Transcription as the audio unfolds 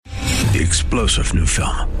the explosive new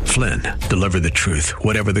film, Flynn, deliver the truth,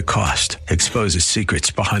 whatever the cost, exposes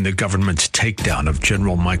secrets behind the government's takedown of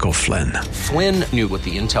General Michael Flynn. Flynn knew what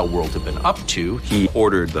the intel world had been up to. He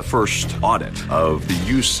ordered the first audit of the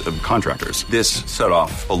use of contractors. This set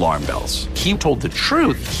off alarm bells. He told the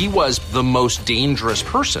truth. He was the most dangerous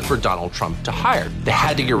person for Donald Trump to hire. They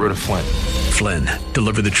had to get rid of Flynn. Flynn,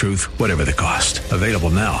 deliver the truth, whatever the cost. Available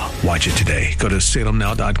now. Watch it today. Go to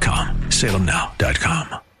salemnow.com.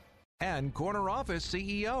 salemnow.com. And Corner Office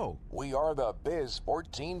CEO. We are the Biz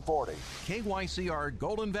 1440. KYCR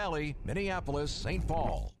Golden Valley, Minneapolis, St.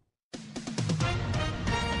 Paul.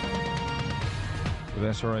 With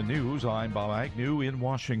SRN News, I'm Bob Agnew in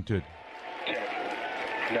Washington. 10,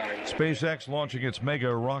 9, SpaceX launching its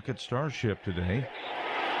mega rocket Starship today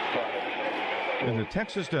 5, in the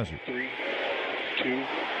Texas desert. 3, 2,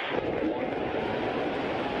 1.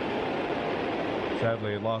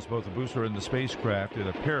 Sadly, it lost both the booster and the spacecraft in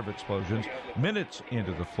a pair of explosions minutes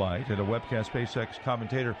into the flight. In a webcast, SpaceX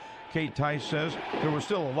commentator Kate Tice says there was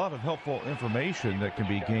still a lot of helpful information that can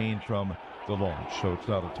be gained from the launch, so it's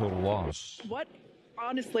not a total loss. What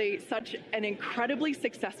honestly such an incredibly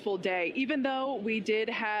successful day, even though we did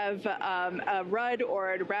have a RUD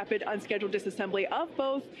or a rapid unscheduled disassembly of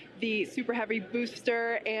both the Super Heavy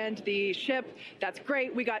booster and the ship. That's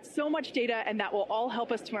great. We got so much data, and that will all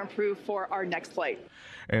help us to improve for our next flight.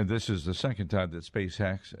 And this is the second time that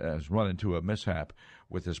SpaceX has run into a mishap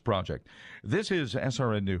with this project. This is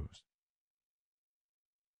SRN News.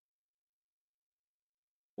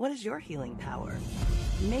 What is your healing power?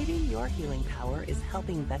 Maybe your healing power is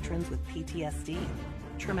helping veterans with PTSD,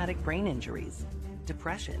 traumatic brain injuries,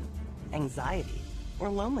 depression, anxiety, or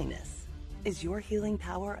loneliness. Is your healing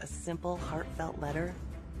power a simple, heartfelt letter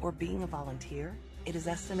or being a volunteer? It is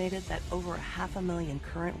estimated that over 500,000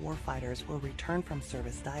 current warfighters will return from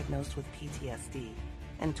service diagnosed with PTSD,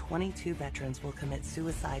 and 22 veterans will commit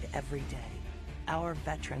suicide every day. Our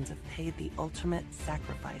veterans have paid the ultimate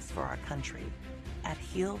sacrifice for our country. At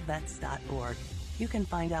healvets.org, you can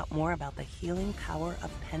find out more about the healing power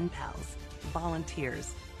of pen pals,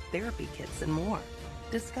 volunteers, therapy kits, and more.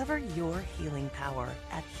 Discover your healing power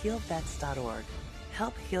at healvets.org.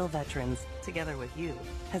 Help Heal Veterans, together with you,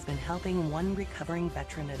 has been helping one recovering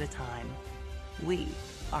veteran at a time. We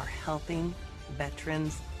are helping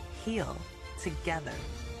veterans heal together.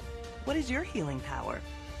 What is your healing power?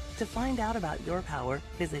 To find out about your power,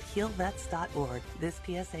 visit healvets.org. This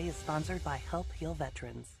PSA is sponsored by Help Heal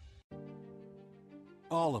Veterans.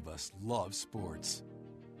 All of us love sports,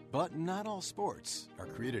 but not all sports are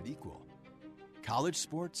created equal. College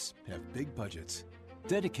sports have big budgets,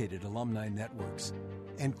 dedicated alumni networks,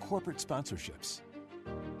 and corporate sponsorships.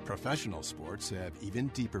 Professional sports have even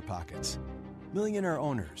deeper pockets, millionaire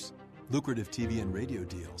owners, lucrative TV and radio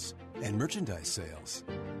deals, and merchandise sales.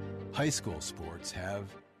 High school sports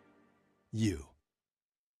have you.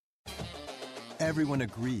 Everyone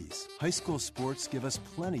agrees high school sports give us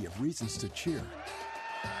plenty of reasons to cheer.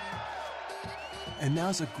 And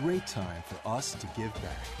now's a great time for us to give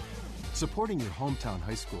back. Supporting your hometown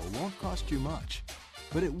high school won't cost you much,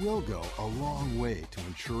 but it will go a long way to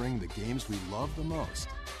ensuring the games we love the most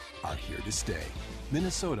are here to stay.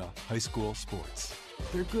 Minnesota high school sports.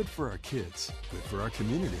 They're good for our kids, good for our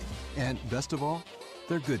community, and best of all,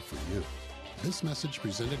 they're good for you. This message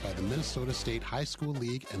presented by the Minnesota State High School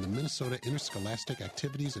League and the Minnesota Interscholastic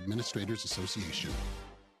Activities Administrators Association.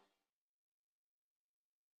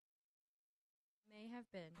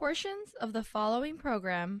 Portions of the following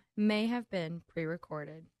program may have been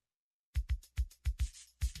pre-recorded.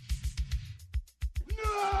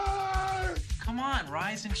 Come on,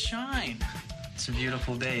 rise and shine. It's a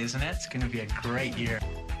beautiful day, isn't it? It's going to be a great year.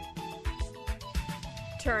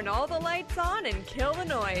 Turn all the lights on and kill the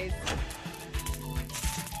noise.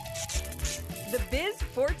 The Biz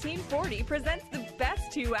 1440 presents the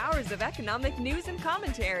best 2 hours of economic news and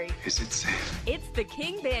commentary. Is it safe? It's the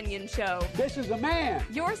King Banyan Show. This is the man.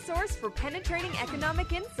 Your source for penetrating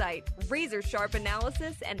economic insight, razor-sharp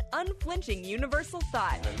analysis, and unflinching universal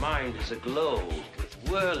thought. My mind is aglow with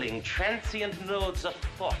whirling, transient nodes of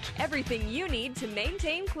thought. Everything you need to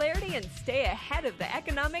maintain clarity and stay ahead of the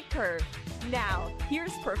economic curve. Now,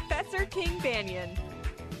 here's Professor King Banyan.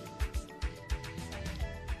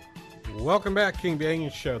 Welcome back, King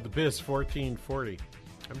Banyan Show, the Biz 1440.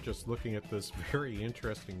 I'm just looking at this very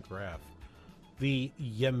interesting graph. The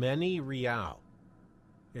Yemeni Rial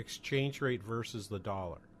exchange rate versus the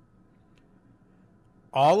dollar.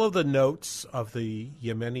 All of the notes of the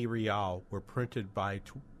Yemeni Rial were printed by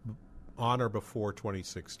on or before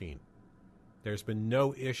 2016. There's been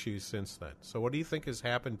no issue since then. So what do you think has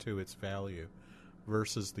happened to its value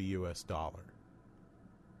versus the U.S. dollar?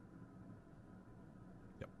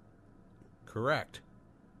 correct.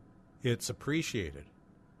 It's appreciated.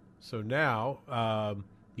 So now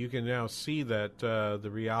you can now see that the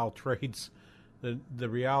real trades. The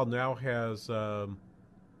real now has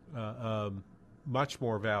much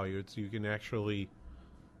more value. You can actually.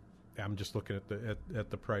 I'm just looking at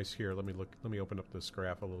the price here. Let me open up this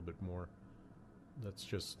graph a little bit more. I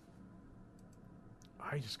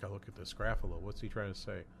just got to look at this graph a little. What's he trying to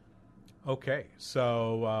say? Okay,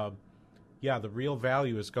 so the real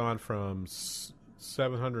value has gone from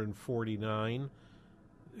 749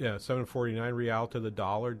 real to the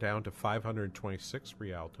dollar down to 526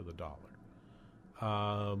 real to the dollar.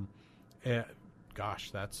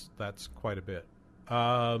 Gosh, that's quite a bit.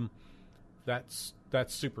 That's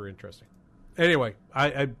super interesting. Anyway,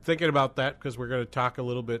 I'm thinking about that because we're going to talk a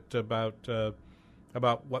little bit about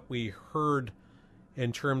what we heard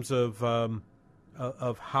in terms of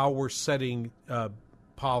how we're setting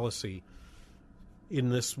policy in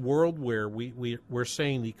this world where we're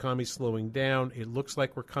saying the economy's slowing down. It looks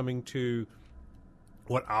like we're coming to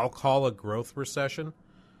what I'll call a growth recession.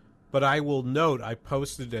 But I will note, I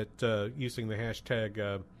posted it using the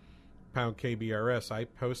hashtag #KBRS.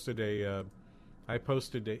 I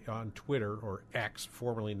posted on Twitter, or X,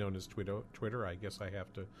 formerly known as Twitter. I guess I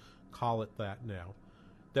have to call it that now.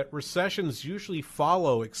 That recessions usually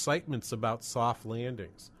follow excitements about soft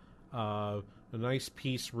landings. A nice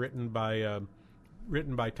piece written by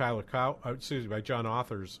John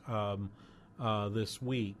Authors this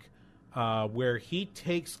week, where he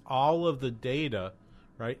takes all of the data.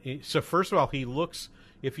 Right. So first of all,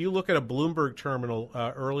 if you look at a Bloomberg terminal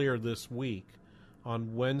earlier this week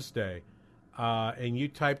on Wednesday, and you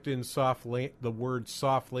typed in the word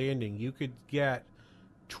soft landing, you could get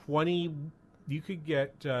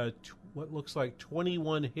what looks like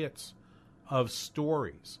 21 hits of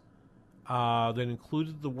stories that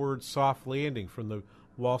included the word soft landing from the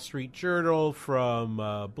Wall Street Journal, from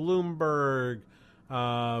Bloomberg,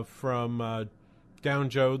 from Dow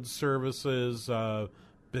Jones Services,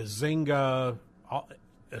 Bazinga,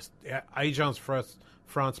 Agence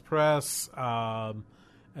France Presse,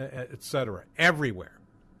 etc. Everywhere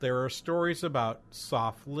there are stories about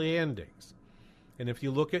soft landings. And if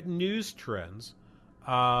you look at news trends,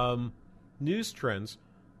 the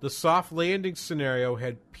soft landing scenario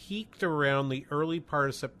had peaked around the early part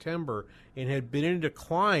of September and had been in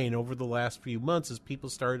decline over the last few months as people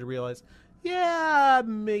started to realize,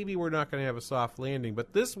 maybe we're not going to have a soft landing.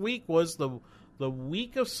 But this week was the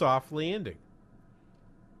week of soft landing.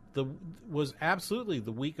 Was absolutely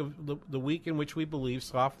the week in which we believe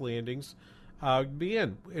soft landings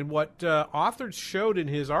begin. And what Authors showed in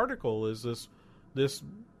his article is this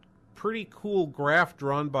pretty cool graph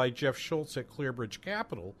drawn by Jeff Schultz at Clearbridge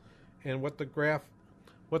Capital. And what the graph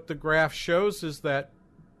shows is that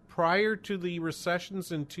prior to the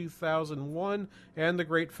recessions in 2001 and the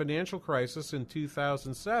Great Financial Crisis in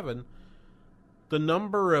 2007, the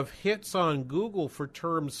number of hits on Google for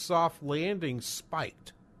terms soft landing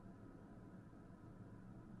spiked.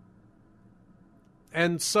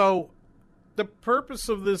 And so the purpose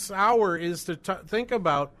of this hour is to think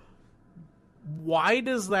about, why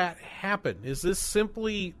does that happen? Is this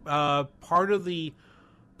simply part of the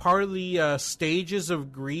stages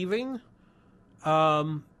of grieving,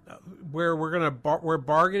 where we're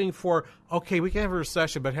bargaining for, okay, we can have a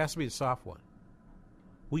recession, but it has to be a soft one.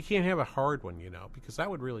 We can't have a hard one, because that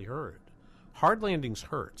would really hurt. Hard landings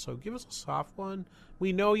hurt, so give us a soft one.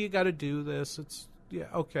 We know you got to do this.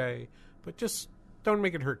 Okay, but just don't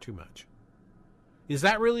make it hurt too much. Is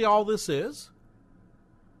that really all this is?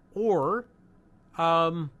 Or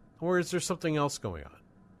is there something else going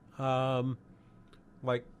on?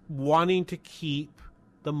 Like wanting to keep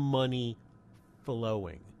the money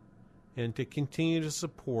flowing and to continue to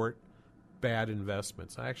support bad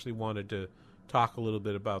investments. I actually wanted to talk a little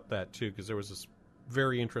bit about that too, because there was this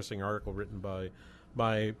very interesting article written by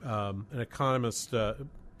an economist at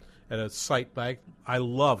a site that I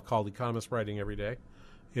love called Economist Writing Every Day.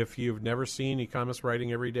 If you've never seen Economist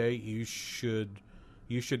Writing Every Day, you should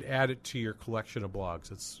add it to your collection of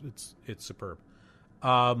blogs. It's superb.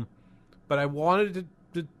 But I wanted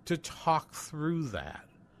to talk through that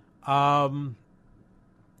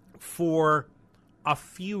for a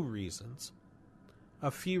few reasons.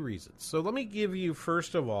 So let me give you,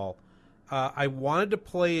 first of all, I wanted to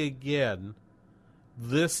play again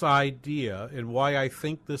this idea and why I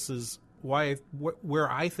think this is where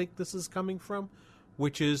I think this is coming from,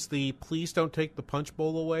 which is the please don't take the punch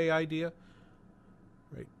bowl away idea.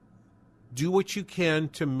 Right? Do what you can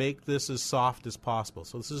to make this as soft as possible.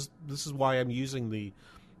 So this is why I'm using the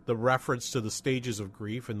reference to the stages of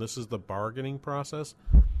grief, and this is the bargaining process.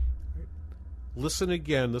 Listen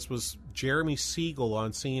again. This was Jeremy Siegel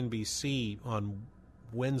on CNBC on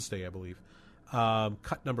Wednesday, I believe.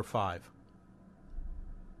 Cut number 5.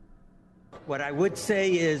 What I would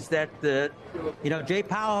say is that Jay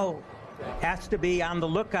Powell has to be on the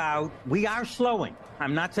lookout. We are slowing.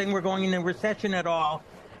 I'm not saying we're going into recession at all,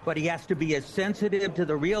 but he has to be as sensitive to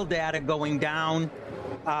the real data going down,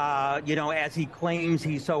 as he claims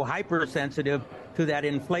he's so hypersensitive to that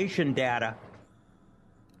inflation data.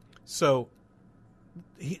 So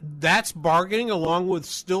that's bargaining along with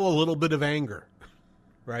still a little bit of anger,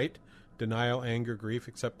 right? Denial, anger, grief,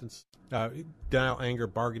 acceptance. Denial, anger,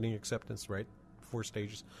 bargaining, acceptance, right? 4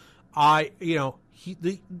 stages.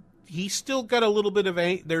 He's still got a little bit of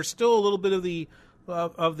there's still a little bit of the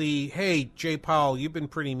hey, Jay Powell, you've been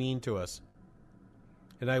pretty mean to us.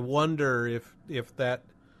 And I wonder if that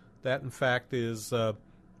in fact is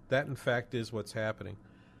what's happening.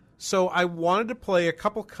 So I wanted to play a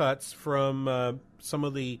couple cuts from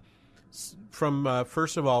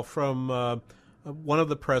first of all from one of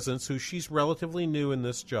the presidents who she's relatively new in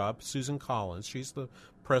this job, Susan Collins. She's the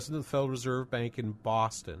president of the Federal Reserve Bank in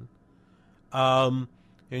Boston. And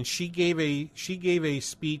she gave a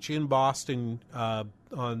speech in Boston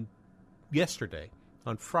on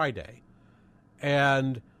Friday,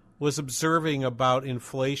 and was observing about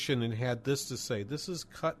inflation and had this to say. This is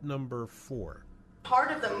cut number 4.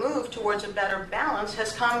 Part of the move towards a better balance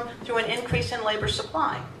has come through an increase in labor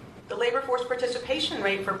supply. The labor force participation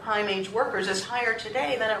rate for prime-age workers is higher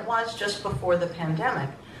today than it was just before the pandemic,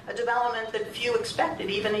 a development that few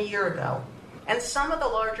expected even a year ago. And some of the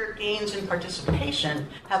larger gains in participation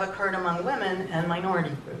have occurred among women and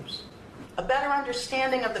minority groups. A better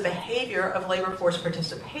understanding of the behavior of labor force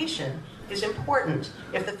participation is important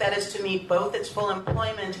if the Fed is to meet both its full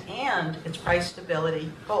employment and its price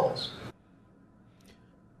stability goals.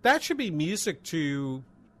 That should be music to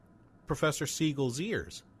Professor Siegel's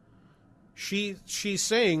ears. She's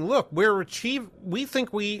saying, look, we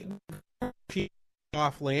think we achieve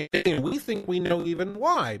off landing, and we think we know even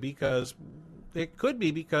why, because it could be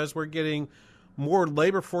because we're getting more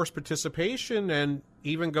labor force participation, and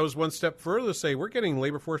even goes one step further to say we're getting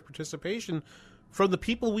labor force participation from the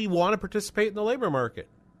people we want to participate in the labor market.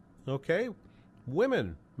 Okay?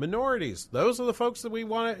 Women, minorities, those are the folks that we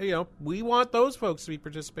want to, we want those folks to be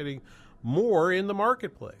participating more in the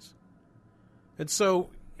marketplace. And so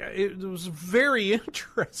it was very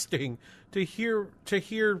interesting to hear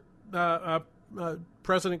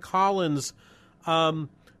President Collins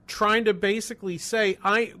trying to basically say,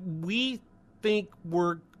 we think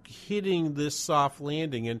we're hitting this soft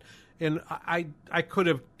landing, and I could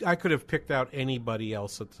have picked out anybody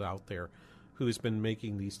else that's out there who's been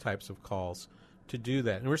making these types of calls to do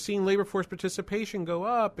that. And we're seeing labor force participation go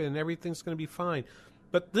up, and everything's going to be fine.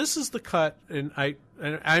 But this is the cut, and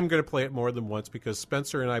I'm going to play it more than once because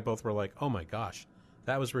Spencer and I both were like, oh my gosh,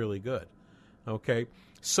 that was really good. Okay,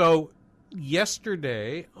 so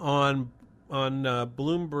yesterday on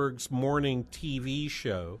Bloomberg's morning TV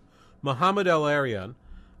show, Mohamed El-Erian,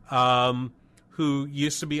 who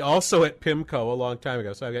used to be also at PIMCO a long time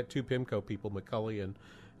ago, so I've got 2 PIMCO people, McCulley and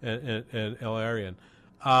El-Erian,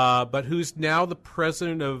 but who's now the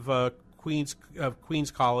president of Queen's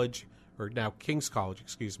College, or now King's College,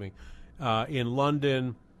 excuse me, in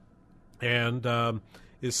London, and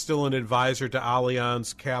is still an advisor to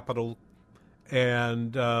Allianz Capital,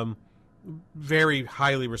 and very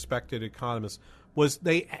highly respected economist.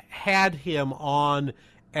 They had him on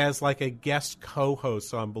as like a guest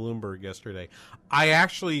co-host on Bloomberg yesterday. I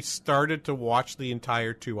actually started to watch the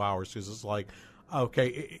entire 2 hours because it's like,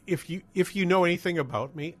 okay, if you know anything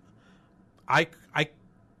about me,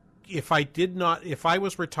 if I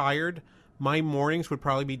was retired, my mornings would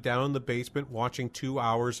probably be down in the basement watching 2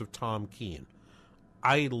 hours of Tom Keene.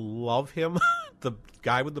 I love him, the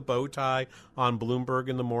guy with the bow tie on Bloomberg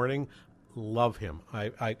in the morning. Love him.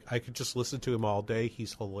 I could just listen to him all day.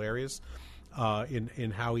 He's hilarious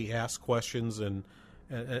in how he asks questions and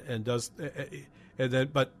does. And then,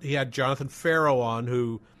 but he had Jonathan Farrow on,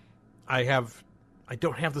 who I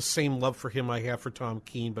don't have the same love for him I have for Tom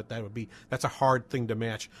Keene, but that's a hard thing to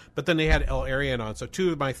match. But then they had El-Erian on, so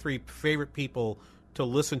 2 of my 3 favorite people to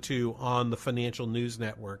listen to on the financial news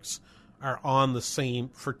networks are on the same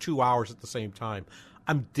for 2 hours at the same time.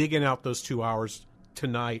 I'm digging out those 2 hours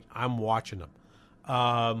tonight. I'm watching them.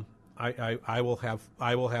 I will have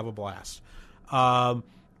a blast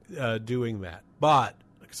doing that. But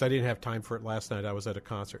because I didn't have time for it last night, I was at a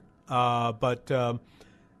concert.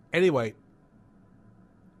 Anyway.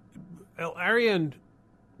 El-Erian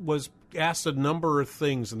was asked a number of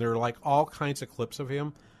things, and there are like all kinds of clips of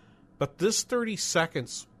him. But this 30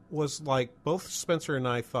 seconds was like, both Spencer and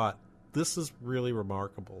I thought, This is really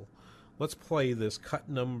remarkable. Let's play this cut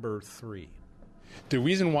number 3. The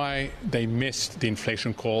reason why they missed the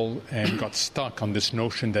inflation call and got stuck on this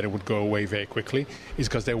notion that it would go away very quickly is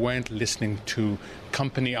because they weren't listening to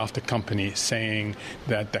company after company saying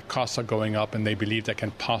that their costs are going up and they believe they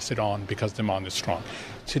can pass it on because demand is strong.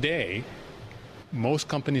 Today, most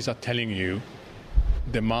companies are telling you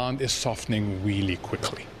demand is softening really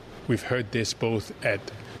quickly. We've heard this both at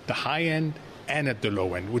the high end and at the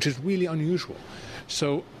low end, which is really unusual.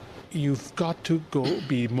 So you've got to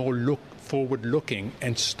be more forward-looking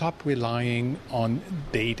and stop relying on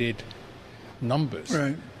dated numbers.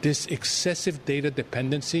 Right. This excessive data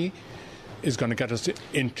dependency is going to get us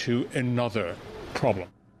into another problem.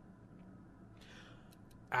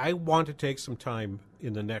 I want to take some time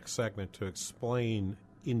in the next segment to explain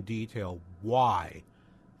in detail why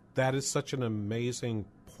that is such an amazing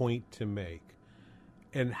point to make,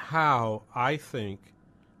 and how I think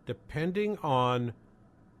depending on,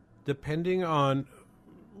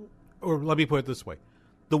 or let me put it this way,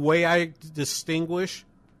 the way I distinguish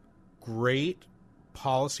great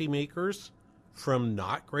policymakers from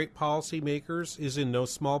not great policymakers is in no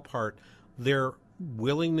small part their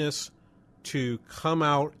willingness to come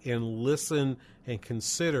out and listen and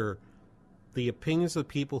consider the opinions of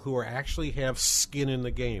people who are actually have skin in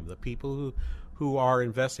the game, the people who are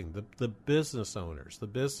investing, the business owners, the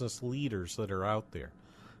business leaders that are out there,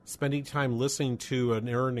 spending time listening to an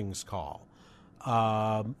earnings call,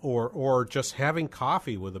 or just having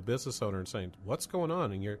coffee with a business owner and saying, what's going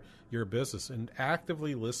on in your business, and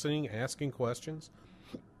actively listening, asking questions.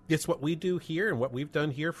 It's what we do here and what we've done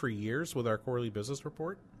here for years with our quarterly business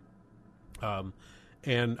report.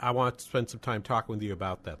 And I want to spend some time talking with you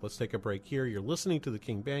about that. Let's take a break here. You're listening to the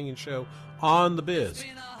King Banian Show on The Biz,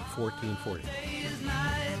 1440.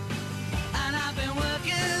 And I've been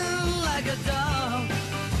working like a dog.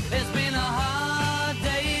 It's been a hard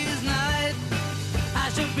day's night. I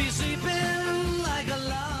should be sleeping like a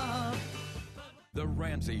log. The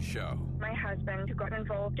Ramsey Show. My husband got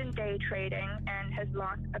involved in day trading and has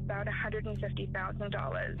lost about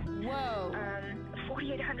 $150,000. Whoa.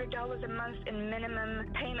 $4,800 a month in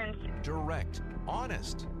minimum payments. Direct,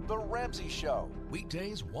 honest. The Ramsey Show.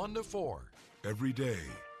 Weekdays 1 to 4. Every day,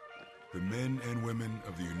 the men and women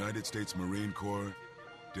of the United States Marine Corps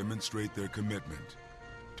demonstrate their commitment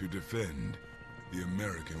to defend the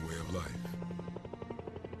American way of life.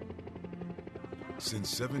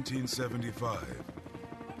 Since 1775,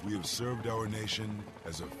 we have served our nation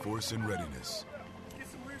as a force in readiness.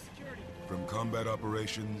 From combat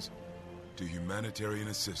operations to humanitarian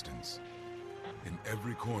assistance in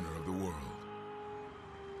every corner of the world.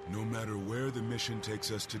 No matter where the mission takes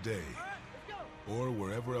us today, or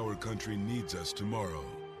wherever our country needs us tomorrow,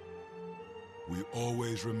 we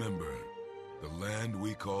always remember the land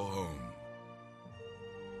we call home.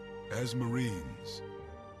 As Marines,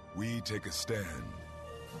 we take a stand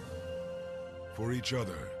for each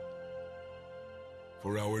other,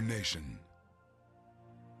 for our nation,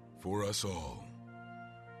 for us all.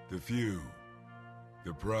 The few,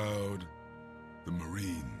 the proud, the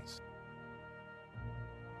Marines.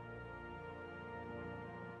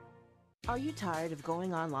 Are you tired of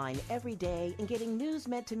going online every day and getting news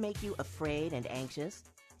meant to make you afraid and anxious?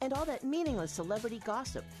 And all that meaningless celebrity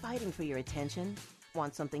gossip fighting for your attention?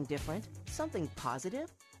 Want something different? Something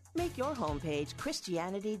positive? Make your homepage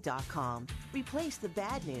Christianity.com. Replace the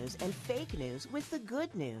bad news and fake news with the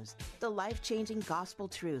good news. The life-changing gospel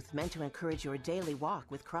truth meant to encourage your daily walk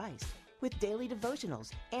with Christ. With daily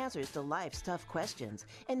devotionals, answers to life's tough questions,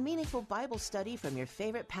 and meaningful Bible study from your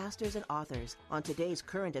favorite pastors and authors on today's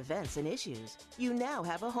current events and issues. You now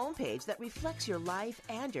have a homepage that reflects your life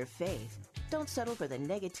and your faith. Don't settle for the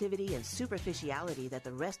negativity and superficiality that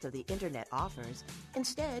the rest of the internet offers.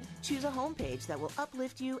 Instead, choose a homepage that will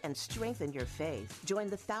uplift you and strengthen your faith. Join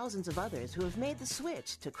the thousands of others who have made the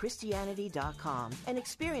switch to Christianity.com and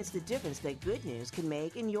experience the difference that good news can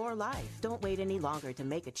make in your life. Don't wait any longer to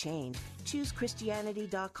make a change. Choose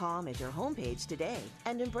Christianity.com as your homepage today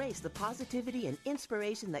and embrace the positivity and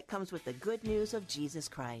inspiration that comes with the good news of Jesus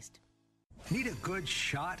Christ. Need a good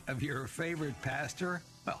shot of your favorite pastor?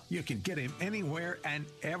 Well, you can get him anywhere and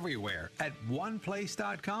everywhere at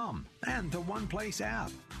oneplace.com and the OnePlace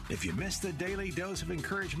app. If you miss the daily dose of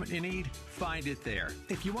encouragement you need, find it there.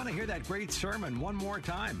 If you want to hear that great sermon one more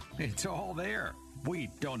time, it's all there. We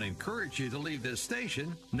don't encourage you to leave this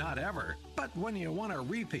station, not ever. But when you want a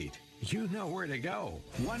repeat, you know where to go.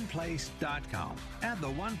 OnePlace.com and the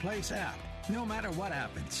OnePlace app. No matter what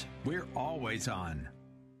happens, we're always on.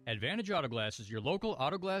 Advantage Auto Glass is your local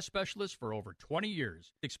auto glass specialist for over 20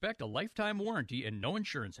 years. Expect a lifetime warranty and no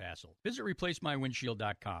insurance hassle. Visit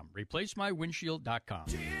ReplaceMyWindshield.com. ReplaceMyWindshield.com.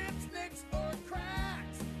 Chips, nicks, or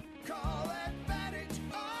cracks, call Advantage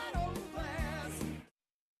Auto Glass.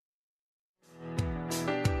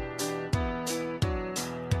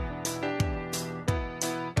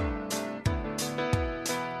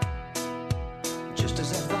 Just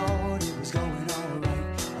as I thought it was going all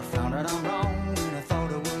right, I found out I'm wrong.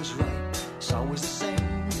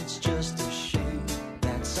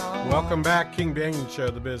 Welcome back, King Banaian Show,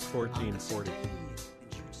 the Biz 1440.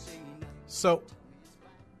 So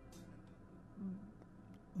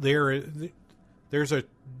there's a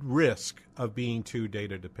risk of being too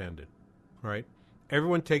data dependent, right?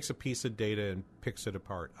 Everyone takes a piece of data and picks it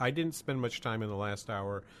apart. I didn't spend much time in the last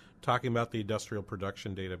hour talking about the industrial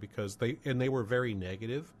production data because they were very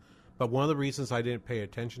negative. But one of the reasons I didn't pay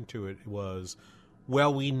attention to it was,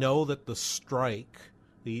 well, we know that the strike,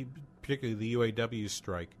 particularly the UAW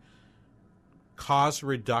strike, caused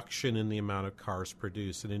reduction in the amount of cars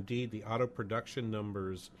produced. And indeed, the auto production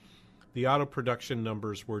numbers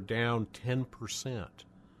were down 10%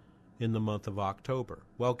 in the month of October.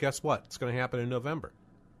 Well, guess what? It's going to happen in November.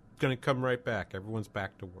 It's going to come right back. Everyone's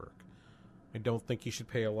back to work. I don't think you should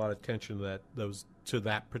pay a lot of attention to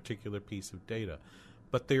that particular piece of data.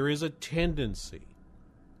 But there is a tendency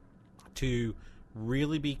to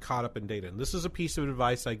really be caught up in data. And this is a piece of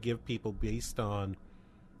advice I give people based on,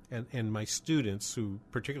 and my students, who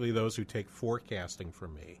particularly those who take forecasting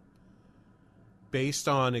from me, based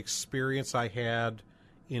on experience I had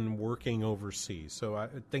in working overseas. So I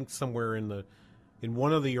think somewhere in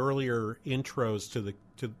one of the earlier intros to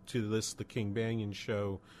the King Banaian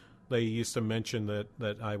Show, they used to mention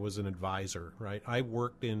that I was an advisor, right? I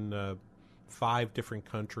worked in 5 different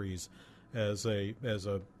countries as an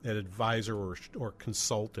advisor or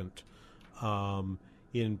consultant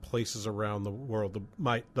in places around the world.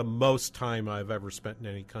 The most time I've ever spent in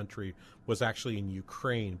any country was actually in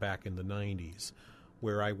Ukraine back in the 90s,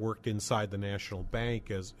 where I worked inside the National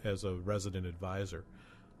Bank as a resident advisor.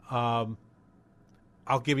 I'll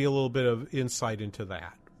give you a little bit of insight into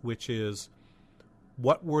that, which is,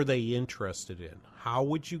 what were they interested in? How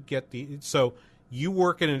would you get so you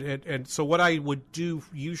work in it, and so what I would do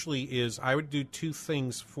usually is I would do 2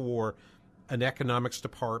 things for an economics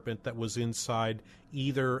department that was inside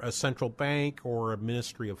either a central bank or a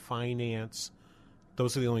Ministry of Finance.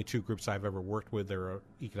 Those are the only 2 groups I've ever worked with. There are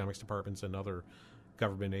economics departments and other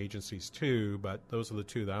government agencies too, but those are the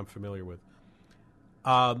 2 that I'm familiar with.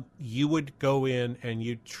 You would go in and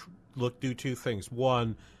you'd do 2 things.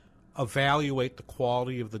 One, evaluate the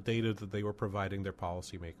quality of the data that they were providing their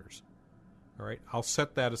policymakers. All right, I'll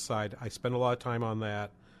set that aside. I spend a lot of time on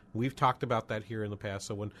that. We've talked about that here in the past.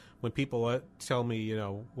 So when people tell me,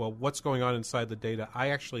 well, what's going on inside the data, I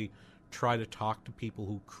actually try to talk to people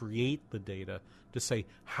who create the data to say,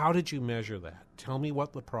 how did you measure that? Tell me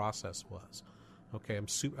what the process was. Okay,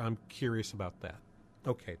 I'm curious about that.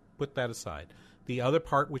 Okay, put that aside. The other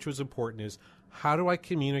part, which was important, is how do I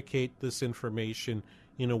communicate this information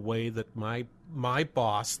in a way that my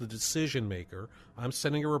boss, the decision maker, I'm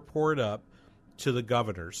sending a report up to the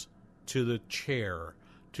governors, to the chair,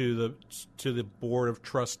 to the board of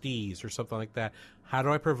trustees or something like that. How do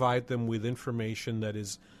I provide them with information that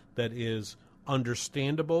is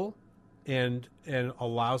understandable and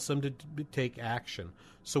allows them to take action?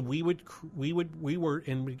 So we were,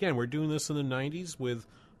 and again, we're doing this in the 90s with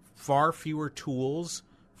far fewer tools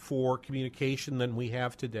for communication than we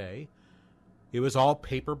have today. It was all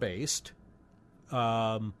paper-based.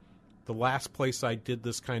 The last place I did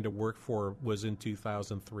this kind of work for was in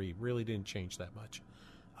 2003. Really didn't change that much.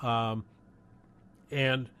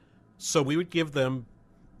 And so we would give them,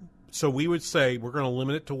 so we would say, we're going to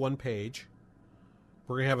limit it to 1 page.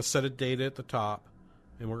 We're going to have a set of data at the top,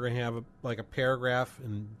 and we're going to have a paragraph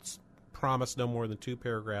and promise no more than 2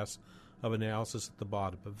 paragraphs of analysis at the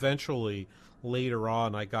bottom. Eventually, later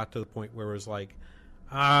on, I got to the point where it was like,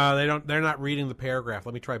 they're not reading the paragraph.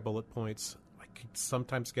 Let me try bullet points. I could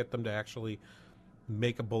sometimes get them to actually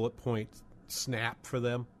make a bullet point snap for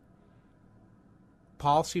them.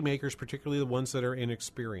 Policymakers, particularly the ones that are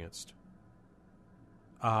inexperienced,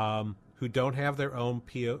 who don't have their own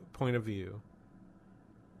point of view,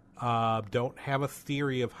 don't have a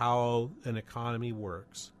theory of how an economy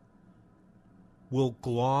works, will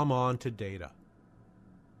glom onto data.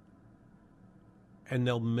 And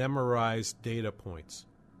they'll memorize data points.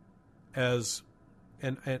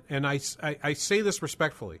 And I say this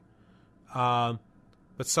respectfully,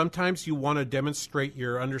 but sometimes you want to demonstrate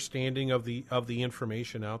your understanding of the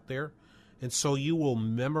information out there, and so you will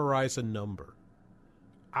memorize a number.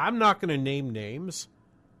 I'm not going to name names,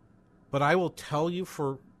 but I'll tell you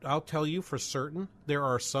for certain there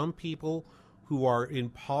are some people who are in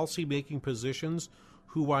policy-making positions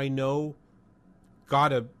who I know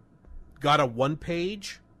got a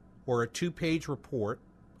 1-page or a 2-page report.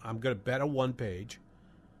 I'm going to bet a 1-page.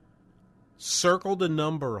 Circled a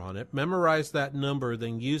number on it, memorized that number,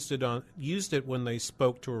 then used it when they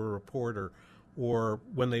spoke to a reporter or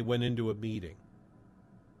when they went into a meeting.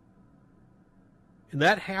 And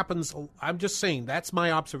that happens. I'm just saying that's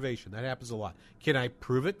my observation. That happens a lot. Can I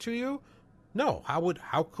prove it to you? No.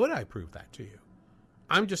 How could I prove that to you?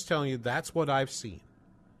 I'm just telling you that's what I've seen.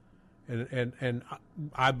 And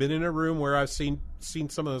I've been in a room where I've seen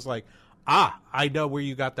some of those like, I know where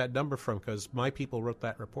you got that number from because my people wrote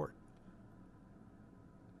that report.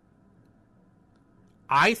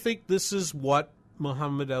 I think this is what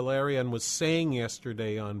Mohamed El-Erian was saying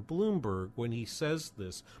yesterday on Bloomberg when he says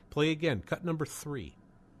this. Play again, cut number 3.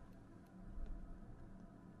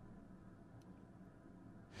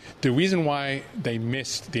 The reason why they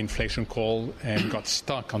missed the inflation call and got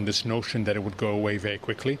stuck on this notion that it would go away very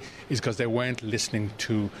quickly is because they weren't listening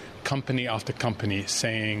to company after company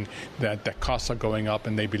saying that their costs are going up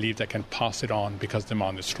and they believe they can pass it on because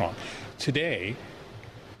demand is strong. Today,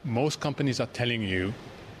 most companies are telling you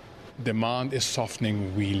demand is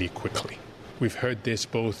softening really quickly. We've heard this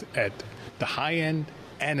both at the high end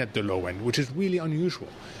and at the low end, which is really unusual.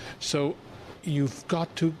 So you've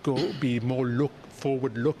got to be more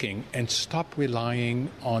forward-looking and stop relying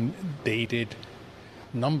on dated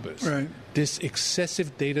numbers. Right. This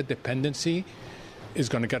excessive data dependency is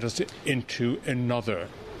going to get us into another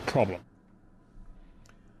problem.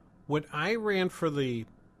 When I ran for the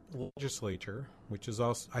legislature, which is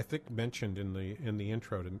also I think mentioned in the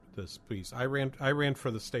intro to this piece, I ran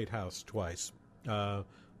for the state house twice,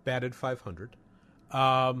 batted 500.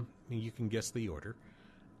 You can guess the order.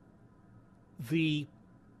 The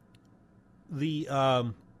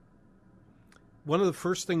one of the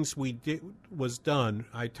first things we did was done.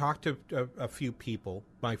 I talked to a few people,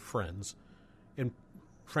 my friends, and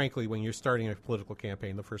frankly, when you're starting a political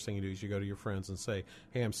campaign, the first thing you do is you go to your friends and say,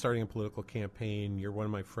 "Hey, I'm starting a political campaign. You're one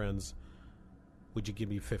of my friends. Would you give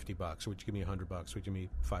me $50? Would you give me $100? Would you give me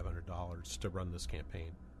 $500 to run this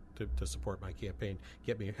campaign, to support my campaign?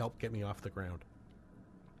 Get me off the ground."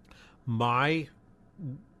 My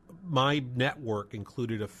network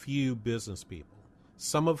included a few business people,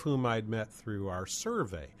 some of whom I'd met through our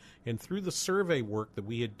survey. And through the survey work that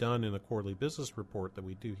we had done in the quarterly business report that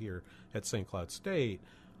we do here at St. Cloud State,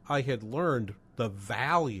 I had learned the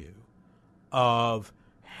value of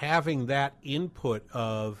having that input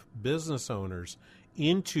of business owners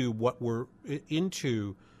into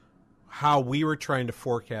how we were trying to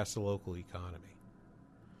forecast the local economy.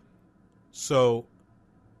 So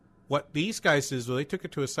what these guys did is they took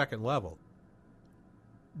it to a second level.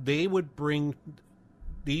 They would bring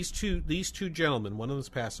these two gentlemen, one of them's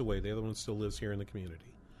passed away, the other one still lives here in the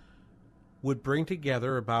community, would bring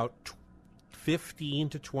together about 15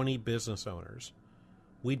 to 20 business owners.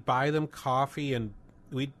 We'd buy them coffee and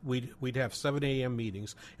we'd have 7 a.m.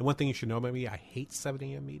 meetings. And one thing you should know about me, I hate 7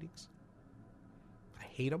 a.m. meetings. I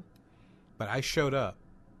hate them. But I showed up.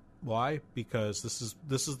 Why? Because this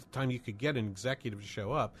is the time you could get an executive to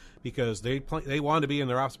show up, because they want to be in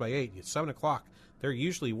their office by 8. It's 7 o'clock. They're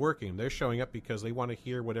usually working. They're showing up because they want to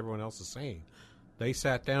hear what everyone else is saying. They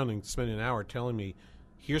sat down and spent an hour telling me,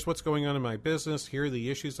 here's what's going on in my business. Here are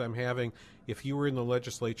the issues I'm having. If you were in the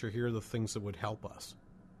legislature, here are the things that would help us.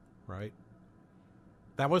 Right?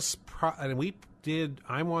 That was, and we did,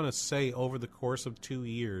 I want to say, over the course of 2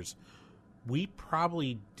 years, we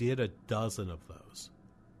probably did a dozen of those.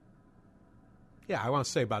 Yeah, I want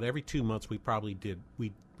to say about every 2 months we probably did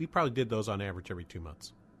those on average every 2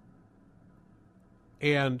 months.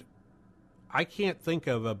 And I can't think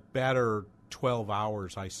of a better 12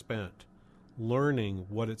 hours I spent learning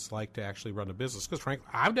what it's like to actually run a business. Because frankly,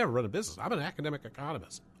 I've never run a business. I'm an academic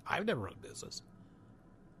economist. I've never run a business.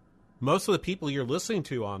 Most of the people you're listening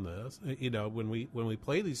to on this, when we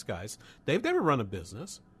play these guys, they've never run a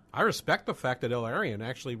business. I respect the fact that El-Erian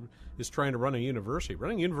actually is trying to run a university.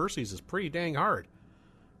 Running universities is pretty dang hard,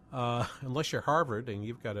 unless you're Harvard and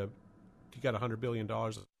you got $100 billion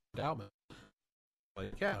endowment.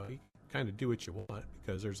 Like, yeah, you kind of do what you want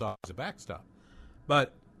because there's always a backstop.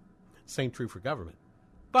 But same true for government.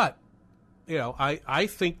 But I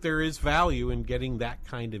think there is value in getting that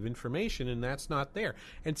kind of information, and that's not there.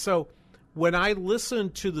 And so when I listen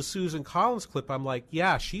to the Susan Collins clip, I'm like,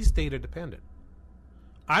 yeah, she's data dependent.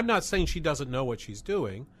 I'm not saying she doesn't know what she's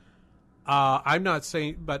doing. I'm not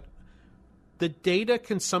saying, but the data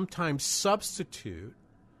can sometimes substitute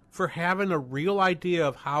for having a real idea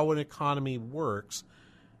of how an economy works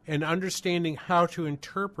and understanding how to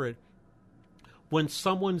interpret when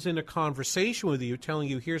someone's in a conversation with you telling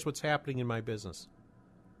you, here's what's happening in my business.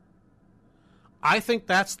 I think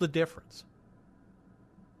that's the difference.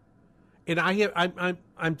 And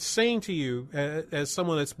I'm saying to you, as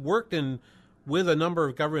someone that's worked with a number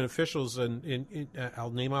of government officials, and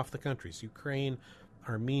I'll name off the countries: Ukraine,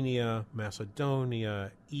 Armenia,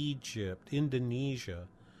 Macedonia, Egypt, Indonesia.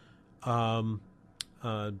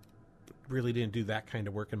 Really didn't do that kind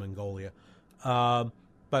of work in Mongolia.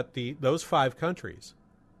 But those 5 countries,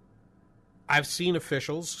 I've seen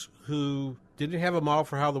officials who didn't have a model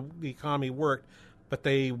for how the economy worked, but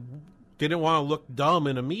they didn't want to look dumb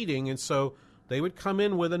in a meeting, and so they would come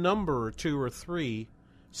in with a number or 2 or 3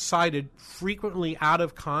 cited frequently out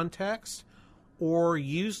of context or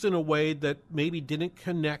used in a way that maybe didn't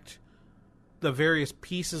connect the various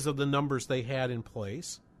pieces of the numbers they had in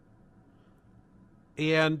place.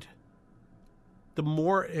 And the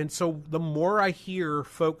more I hear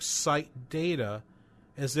folks cite data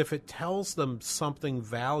as if it tells them something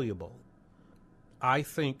valuable, I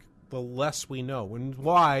think the less we know. And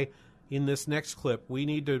why, in this next clip, we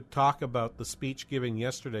need to talk about the speech given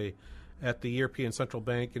yesterday at the European Central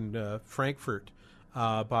Bank in Frankfurt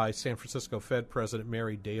by San Francisco Fed President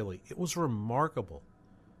Mary Daly. It was remarkable.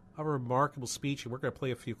 A remarkable speech, and we're going to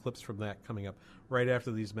play a few clips from that coming up right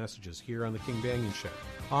after these messages here on the King Banaian Show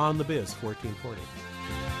on the Biz 1440.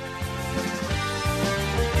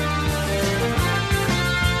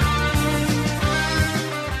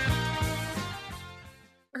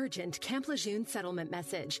 Urgent Camp Lejeune settlement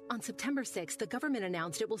message. On September 6th, the government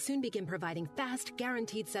announced it will soon begin providing fast,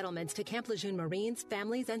 guaranteed settlements to Camp Lejeune Marines,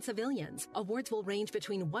 families, and civilians. Awards will range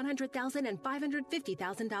between $100,000 and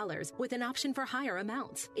 $550,000, with an option for higher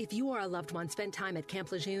amounts. If you or a loved one spent time at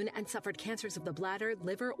Camp Lejeune and suffered cancers of the bladder,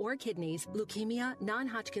 liver, or kidneys, leukemia,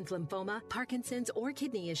 non-Hodgkin's lymphoma, Parkinson's, or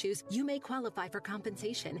kidney issues, you may qualify for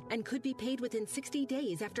compensation and could be paid within 60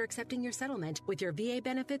 days after accepting your settlement, with your VA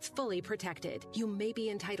benefits fully protected. You may be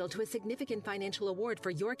entitled to a significant financial award for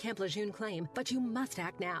your Camp Lejeune claim, but you must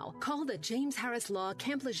act now. Call the James Harris Law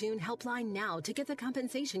Camp Lejeune helpline now to get the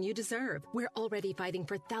compensation you deserve. We're already fighting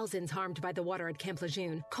for thousands harmed by the water at Camp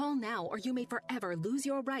Lejeune. Call now or you may forever lose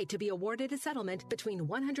your right to be awarded a settlement between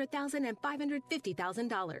 $100,000 and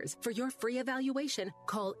 $550,000. For your free evaluation,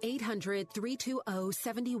 call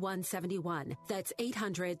 800-320-7171. That's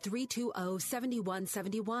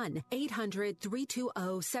 800-320-7171.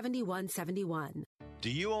 800-320-7171. Do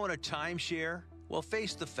you own a timeshare? Well,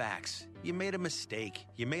 face the facts. You made a mistake.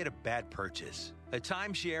 You made a bad purchase. A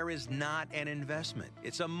timeshare is not an investment.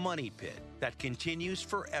 It's a money pit that continues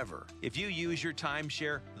forever. If you use your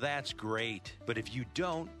timeshare, that's great. But if you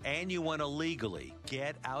don't and you want to legally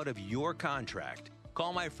get out of your contract,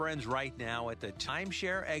 call my friends right now at the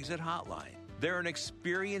Timeshare Exit Hotline. They're an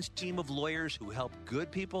experienced team of lawyers who help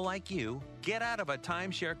good people like you get out of a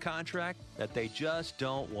timeshare contract that they just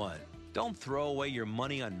don't want. Don't throw away your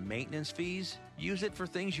money on maintenance fees. Use it for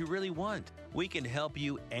things you really want. We can help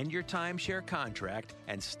you end your timeshare contract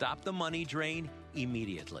and stop the money drain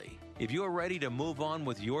immediately. If you're ready to move on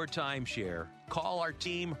with your timeshare, call our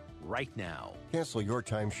team right now. Cancel your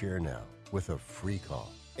timeshare now with a free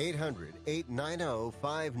call.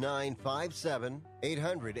 800-890-5957.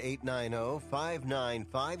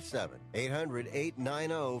 800-890-5957.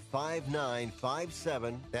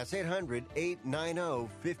 800-890-5957. That's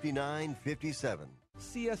 800-890-5957.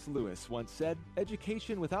 C.S. Lewis once said,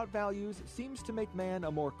 "Education without values seems to make man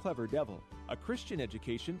a more clever devil. A Christian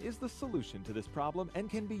education is the solution to this problem and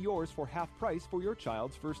can be yours for half price for your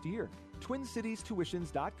child's first year."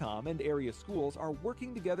 TwinCitiesTuitions.com and area schools are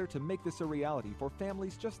working together to make this a reality for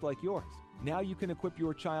families just like yours. Now you can equip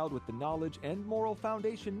your child with the knowledge and moral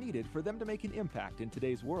foundation needed for them to make an impact in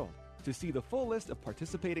today's world. To see the full list of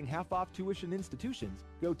participating half-off tuition institutions,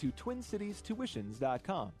 go to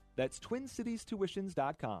TwinCitiesTuitions.com. That's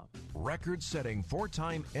TwinCitiesTuitions.com. Record-setting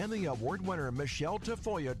 4-time Emmy Award winner Michelle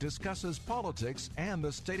Tafoya discusses politics and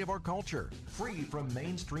the state of our culture, free from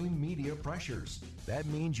mainstream media pressures. That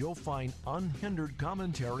means you'll find unhindered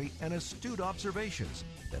commentary and astute observations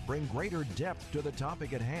that bring greater depth to the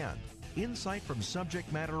topic at hand. Insight from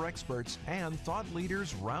subject matter experts and thought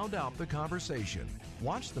leaders round out the conversation.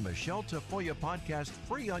 Watch the Michelle Tafoya podcast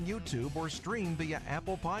free on YouTube or stream via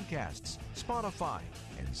Apple Podcasts, Spotify,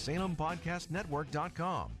 and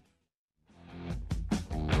SalemPodcastNetwork.com.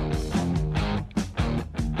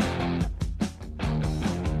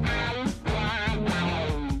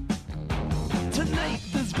 Tonight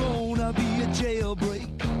there's gonna be a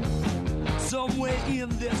jailbreak somewhere in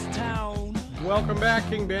this town. Welcome back,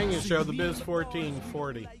 King Banaian Show, the Biz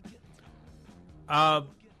 1440.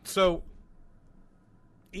 So,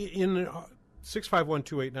 in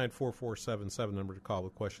 651-289-4477, number to call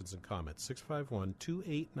with questions and comments.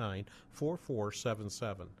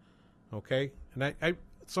 651-289-4477. Okay? And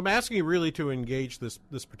so I'm asking you really to engage this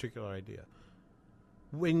particular idea.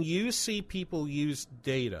 When you see people use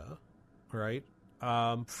data, right,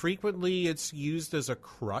 frequently it's used as a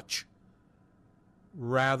crutch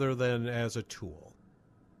rather than as a tool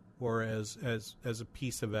or as a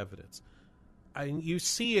piece of evidence. You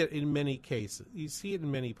see it in many cases. You see it in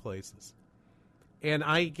many places. And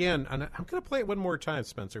I'm going to play it one more time,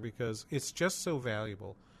 Spencer, because it's just so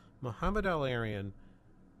valuable. Mohamed El-Erian,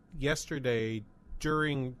 yesterday,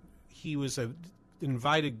 he was an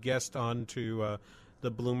invited guest onto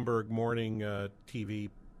the Bloomberg Morning TV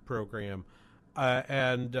program,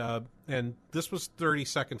 and this was 30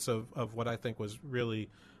 seconds of what I think was really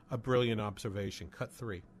a brilliant observation. Cut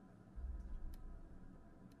 3.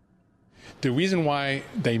 The reason why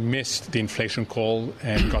they missed the inflation call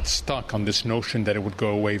and got stuck on this notion that it would go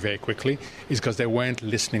away very quickly is because they weren't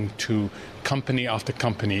listening to company after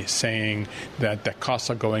company saying that their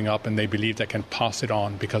costs are going up and they believe they can pass it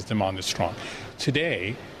on because demand is strong.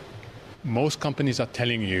 Today, most companies are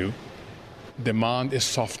telling you demand is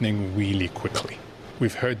softening really quickly.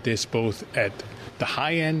 We've heard this both at the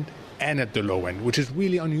high end and at the low end, which is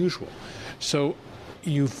really unusual. So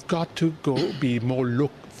you've got to be more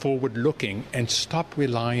forward-looking and stop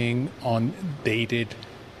relying on dated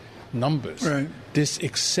numbers. Right. This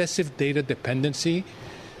excessive data dependency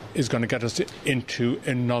is going to get us into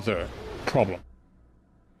another problem.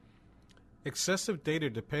 Excessive data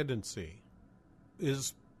dependency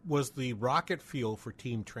was the rocket fuel for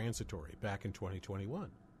Team Transitory back in 2021.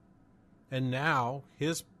 And now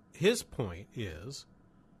his point is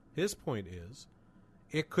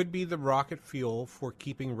it could be the rocket fuel for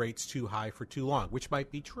keeping rates too high for too long, which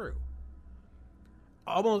might be true.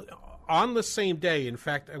 Almost on the same day, in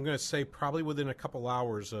fact, I'm going to say probably within a couple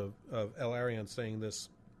hours of El-Erian saying this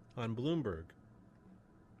on Bloomberg,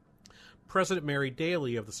 President Mary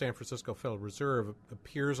Daly of the San Francisco Federal Reserve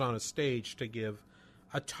appears on a stage to give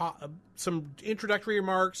some introductory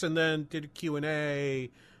remarks and then did a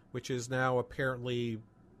Q&A, which is now apparently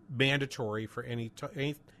mandatory for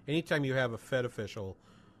anytime you have a Fed official.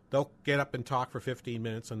 They'll get up and talk for 15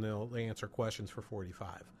 minutes and they'll answer questions for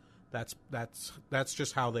 45. That's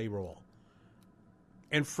just how they roll.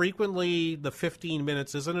 And frequently the 15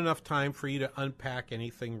 minutes isn't enough time for you to unpack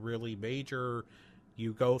anything really major.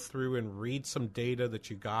 You go through and read some data that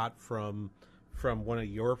you got from one of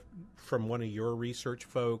your research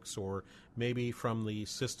folks, or maybe from the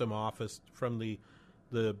system office, from the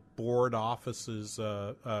board office's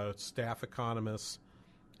staff economists,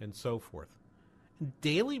 and so forth.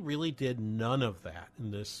 Daly really did none of that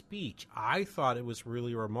in this speech. I thought it was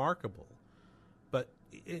really remarkable. But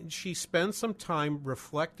she spends some time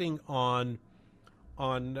reflecting on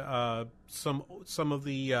some of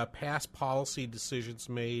the past policy decisions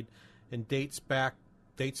made, and dates back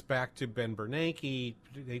to Ben Bernanke,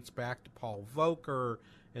 dates back to Paul Volcker,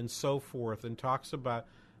 and so forth, and talks about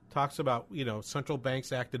central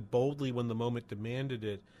banks acted boldly when the moment demanded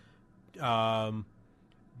it,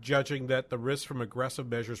 judging that the risks from aggressive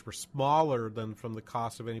measures were smaller than from the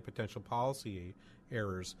cost of any potential policy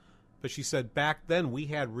errors. But she said back then we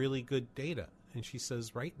had really good data, and she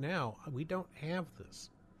says right now we don't have this.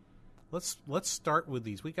 Let's start with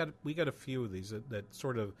these. We got a few of these that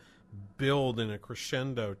sort of build in a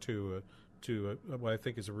crescendo to what I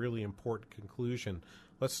think is a really important conclusion.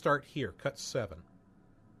 Let's start here. Cut 7.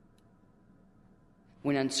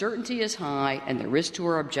 When uncertainty is high and the risks to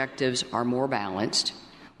our objectives are more balanced,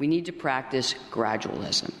 we need to practice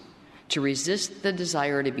gradualism, to resist the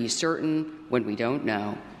desire to be certain when we don't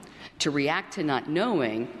know, to react to not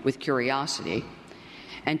knowing with curiosity,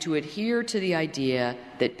 and to adhere to the idea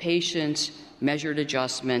that patience, measured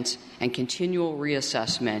adjustments, and continual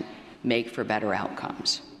reassessment make for better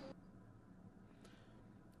outcomes.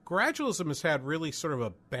 Gradualism has had really sort of a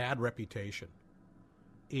bad reputation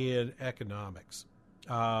in economics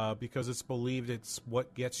because it's believed it's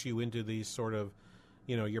what gets you into these sort of,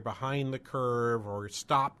 you're behind the curve or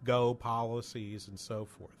stop-go policies and so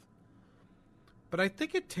forth. But I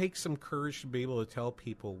think it takes some courage to be able to tell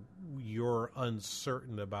people you're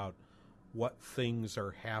uncertain about what things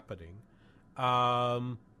are happening,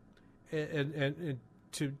 and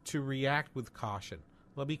to react with caution.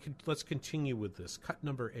 Let's continue with this. Cut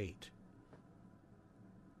number 8.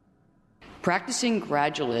 Practicing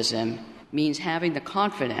gradualism means having the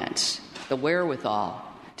confidence, the wherewithal,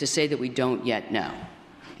 to say that we don't yet know.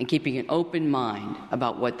 and keeping an open mind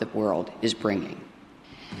about what the world is bringing.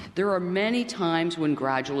 There are many times when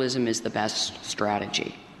gradualism is the best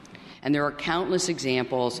strategy, and there are countless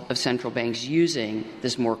examples of central banks using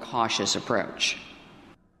this more cautious approach.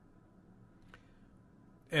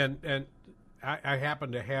 And I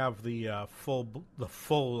happen to have the full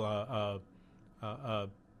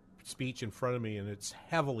speech in front of me, and it's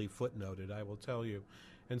heavily footnoted, I will tell you.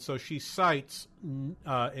 And so she cites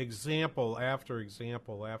example after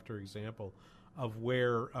example after example of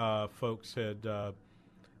where folks had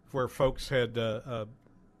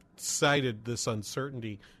cited this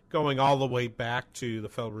uncertainty, going all the way back to the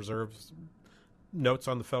Federal Reserve's notes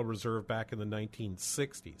on the Federal Reserve back in the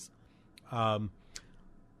 1960s.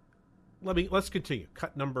 Let's continue.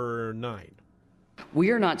 Cut number 9.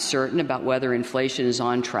 We are not certain about whether inflation is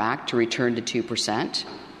on track to return to 2%.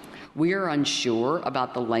 We are unsure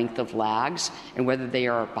about the length of lags and whether they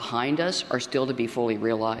are behind us or still to be fully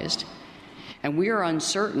realized. And we are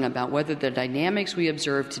uncertain about whether the dynamics we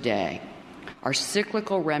observe today are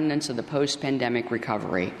cyclical remnants of the post-pandemic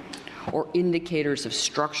recovery or indicators of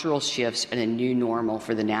structural shifts and a new normal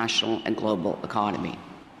for the national and global economy.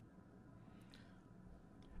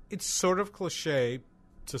 It's sort of cliche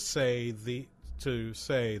to say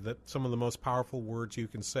that some of the most powerful words you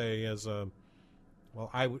can say as a, well,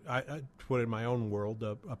 I put it in my own world,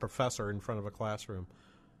 a professor in front of a classroom,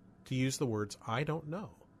 to use the words, I don't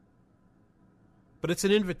know. But it's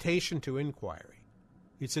an invitation to inquiry.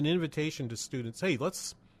 It's an invitation to students, hey,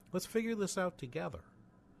 let's figure this out together.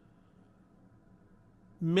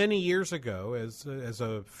 Many years ago, as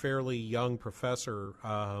a fairly young professor,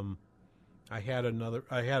 I had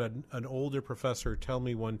an older professor tell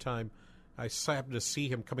me one time, I happened to see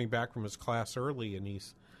him coming back from his class early, and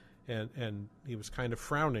he was kind of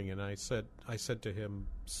frowning, and I said to him,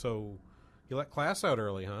 so you let class out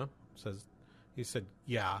early, huh? He said,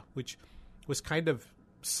 yeah, which was kind of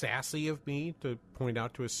sassy of me to point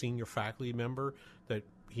out to a senior faculty member that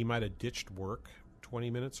he might have ditched work 20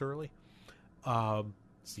 minutes early.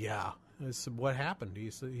 Yeah. I said, what happened? He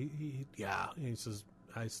said, yeah. And he says,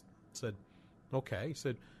 I said, okay. He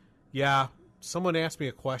said, yeah, someone asked me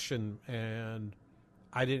a question and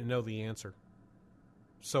I didn't know the answer.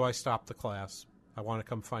 So I stopped the class. I want to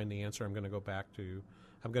come find the answer. I'm going to go back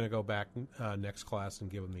next class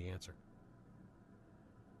and give them the answer.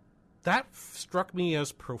 That struck me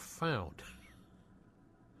as profound.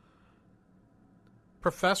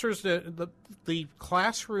 Professors, the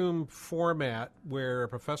classroom format where a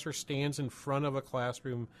professor stands in front of a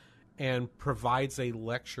classroom and provides a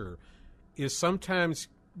lecture is sometimes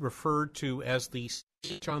referred to as the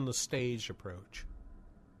speech on the stage approach.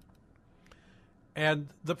 And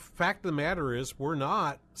the fact of the matter is, we're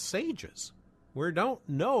not sages. We don't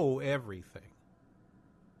know everything.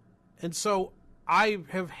 And so I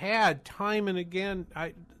have had time and again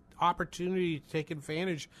opportunity to take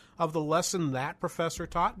advantage of the lesson that professor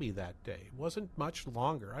taught me that day. It wasn't much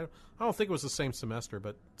longer. I don't think it was the same semester,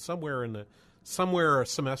 but somewhere a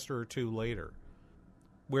semester or two later,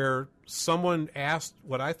 where someone asked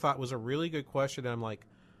what I thought was a really good question. And I'm like,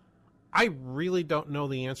 I really don't know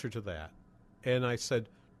the answer to that. And I said,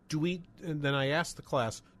 and then I asked the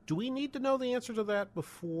class, do we need to know the answer to that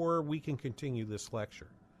before we can continue this lecture?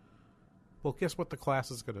 Well, guess what the class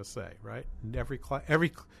is going to say, right?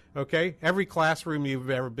 Every classroom you've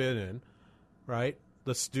ever been in, right?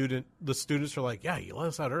 The students are like, yeah, you let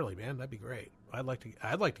us out early, man. That'd be great. I'd like to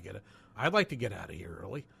get out of here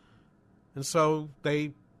early. And so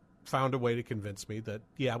they found a way to convince me that,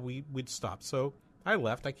 yeah, we'd stop. So I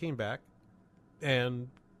left. I came back and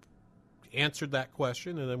answered that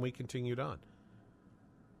question, and then we continued on.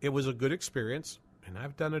 It was a good experience, and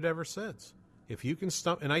I've done it ever since. If you can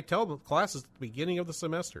and I tell the classes at the beginning of the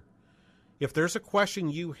semester, if there's a question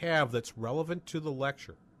you have that's relevant to the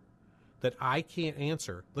lecture that I can't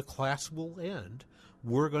answer, the class will end.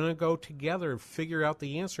 We're going to go together and figure out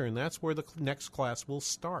the answer, and that's where the next class will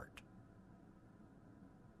start.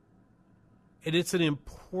 And it's an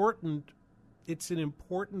important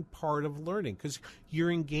part of learning because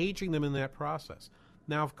you're engaging them in that process.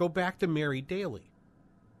 Now, go back to Mary Daly,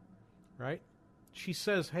 right? She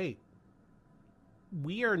says, hey,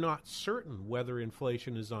 we are not certain whether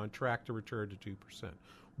inflation is on track to return to 2%.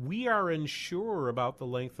 We are unsure about the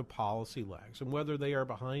length of policy lags and whether they are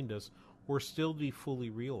behind us or still to be fully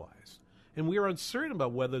realized. And we are uncertain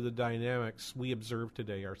about whether the dynamics we observe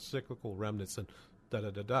today are cyclical remnants and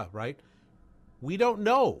right? We don't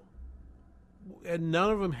know. And none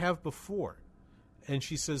of them have before. And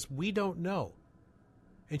she says, we don't know.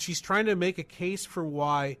 And she's trying to make a case for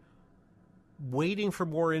why waiting for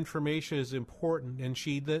more information is important, and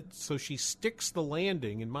so she sticks the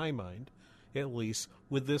landing, in my mind, at least,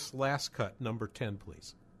 with this last cut, number 10,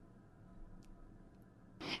 please.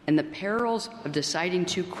 And the perils of deciding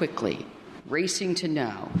too quickly, racing to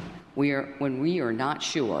know when we are not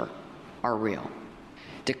sure, are real.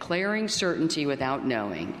 Declaring certainty without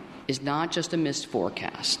knowing is not just a missed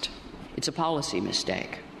forecast. It's a policy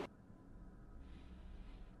mistake.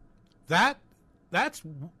 That's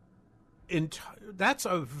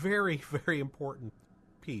a very, very important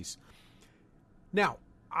piece. Now,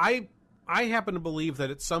 I happen to believe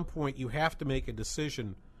that at some point you have to make a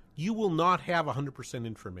decision. You will not have 100%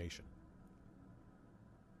 information.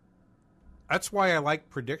 That's why I like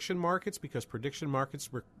prediction markets, because prediction markets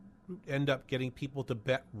end up getting people to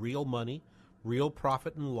bet real money, real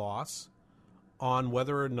profit and loss on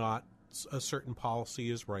whether or not a certain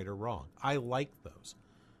policy is right or wrong. I like those.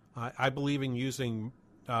 I believe in using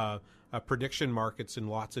prediction markets in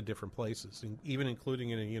lots of different places, even including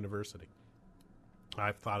in a university.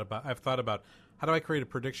 I've thought about how do I create a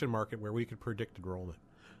prediction market where we could predict enrollment.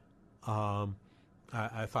 I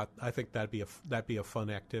think that'd be a fun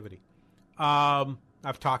activity.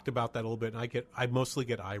 I've talked about that a little bit, and I mostly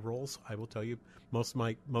get eye rolls. I will tell you, most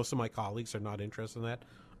of my colleagues are not interested in that.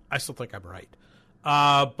 I still think I'm right,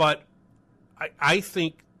 but I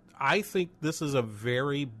think this is a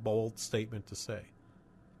very bold statement to say.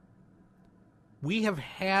 We have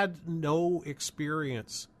had no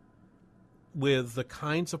experience with the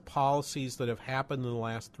kinds of policies that have happened in the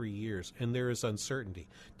last 3 years, and there is uncertainty.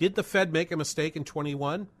 Did the Fed make a mistake in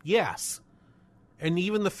 21? Yes. And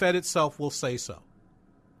even the Fed itself will say so.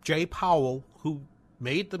 Jay Powell, who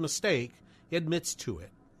made the mistake, admits to it.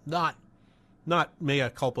 Not mea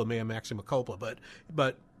culpa, mea maxima culpa,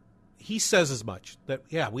 but he says as much, that,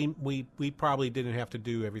 yeah, we probably didn't have to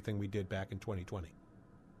do everything we did back in 2020.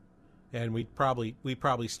 And we were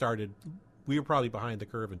probably behind the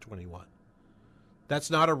curve in 21. That's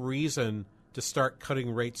not a reason to start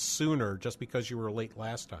cutting rates sooner just because you were late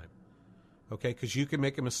last time. Okay? Because you can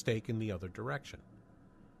make a mistake in the other direction.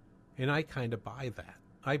 And I kind of buy that.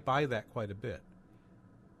 I buy that quite a bit.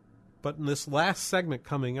 But in this last segment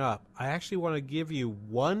coming up, I actually want to give you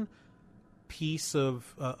one piece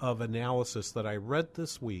of analysis that I read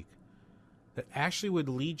this week that actually would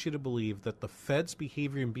lead you to believe that the Fed's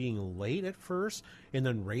behavior in being late at first and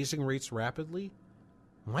then raising rates rapidly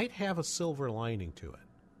might have a silver lining to it.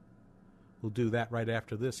 We'll do that right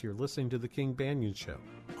after this. You're listening to The King Banaian Show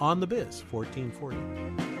on The Biz 1440.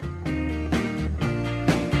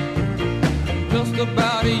 Just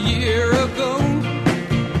about a year ago,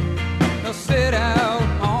 I set out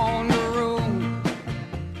on the road.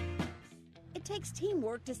 It takes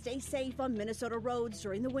teamwork to stay safe on Minnesota roads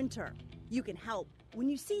during the winter. You can help. When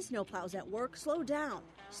you see snowplows at work, slow down.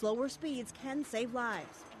 Slower speeds can save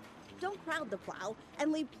lives. Don't crowd the plow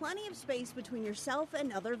and leave plenty of space between yourself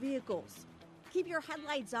and other vehicles. Keep your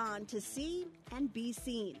headlights on to see and be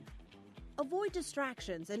seen. Avoid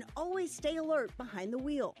distractions and always stay alert behind the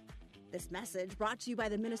wheel. This message brought to you by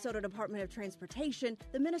the Minnesota Department of Transportation,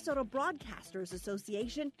 the Minnesota Broadcasters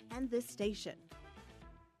Association, and this station.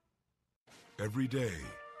 Every day,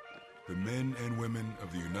 the men and women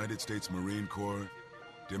of the United States Marine Corps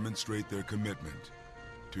demonstrate their commitment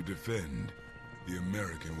to defend the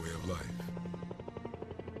American way of life.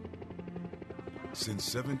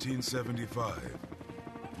 Since 1775,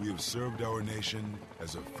 we have served our nation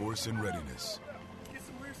as a force in readiness.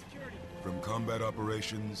 From combat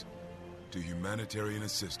operations to humanitarian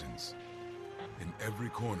assistance in every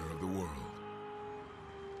corner of the world.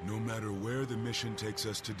 No matter where the mission takes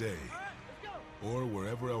us today, or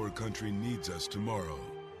wherever our country needs us tomorrow,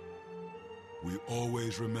 we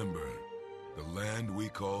always remember the land we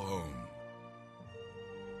call home.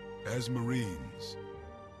 As Marines,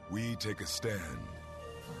 we take a stand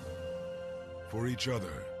for each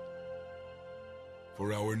other,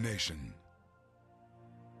 for our nation,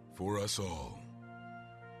 for us all.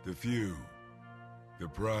 The few, the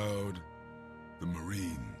proud, the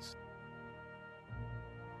Marines.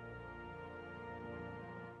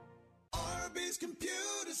 Arby's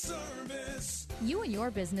Computer Service. You and your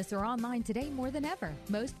business are online today more than ever.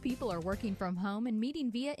 Most people are working from home and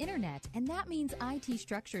meeting via internet, and that means IT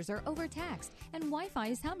structures are overtaxed and Wi-Fi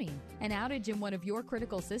is humming. An outage in one of your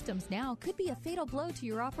critical systems now could be a fatal blow to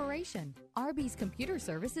your operation. Arby's Computer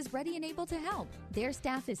Service is ready and able to help. Their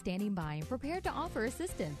staff is standing by and prepared to offer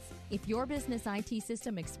assistance. If your business IT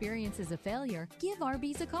system experiences a failure, give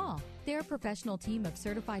Arby's a call. Their professional team of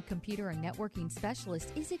certified computer and networking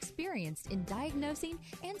specialists is experienced in diagnosing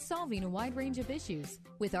and solving a wide range of issues.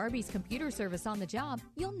 With Arby's Computer Service on the job,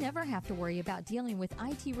 you'll never have to worry about dealing with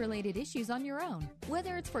IT-related issues on your own,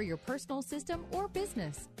 whether it's for your personal system or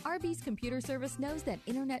business. Arby's Computer Service knows that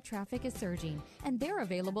internet traffic is surging, and they're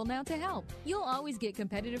available now to help. You'll always get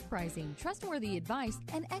competitive pricing, trustworthy advice,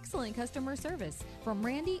 and excellent customer service from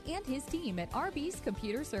Randy and his team at Arby's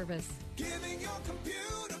Computer Service. Giving your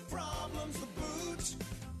computer problems the boot.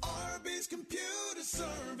 Arby's Computer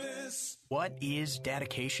Service. What is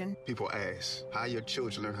dedication? People ask how your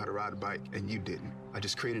children learn how to ride a bike, and you didn't. I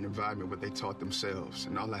just created an environment where they taught themselves,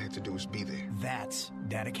 and all I had to do was be there. That's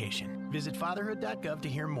dedication. Visit fatherhood.gov to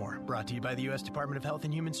hear more. Brought to you by the U.S. Department of Health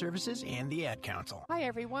and Human Services and the Ad Council. Hi,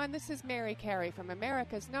 everyone. This is Mary Carey from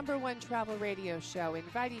America's #1 travel radio show,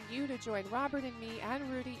 inviting you to join Robert and me and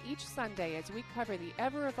Rudy each Sunday as we cover the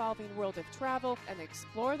ever-evolving world of travel and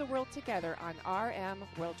explore the world together on RM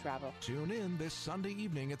World Travel. Tune in this Sunday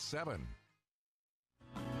evening at 7.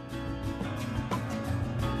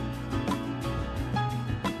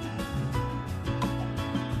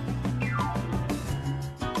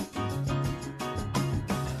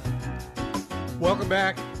 Welcome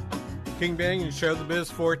back. King Banaian Show, the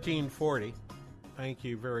Biz 1440. Thank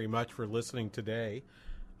you very much for listening today.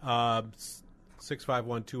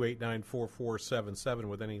 651-289-4477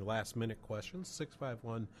 with any last-minute questions.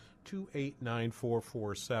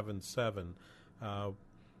 651-289-4477.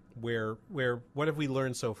 What have we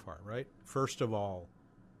learned so far, right? First of all,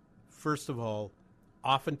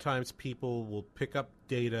 oftentimes people will pick up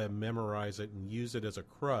data, memorize it, and use it as a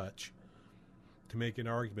crutch to make an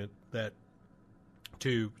argument that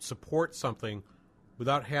to support something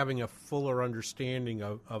without having a fuller understanding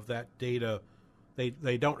of that data.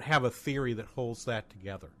 They don't have a theory that holds that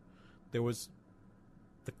together. The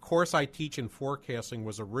course I teach in forecasting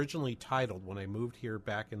was originally titled, when I moved here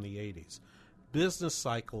back in the 80s, Business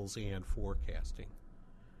Cycles and Forecasting.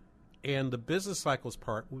 And the business cycles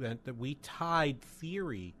part meant that we tied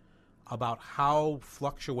theory about how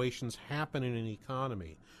fluctuations happen in an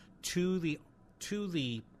economy to the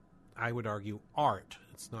I would argue, art.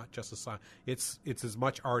 It's not just a science. It's as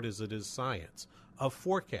much art as it is science of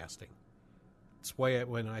forecasting. It's why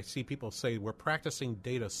when I see people say we're practicing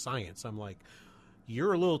data science, I'm like,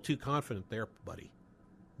 you're a little too confident there, buddy.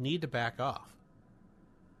 Need to back off.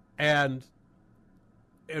 And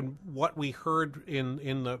what we heard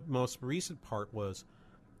in the most recent part was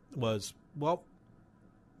well,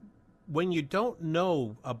 when you don't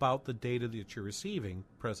know about the data that you're receiving,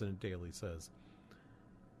 President Daley says,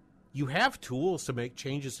 you have tools to make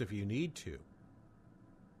changes if you need to,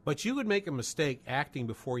 but you would make a mistake acting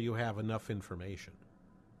before you have enough information.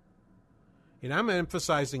 And I'm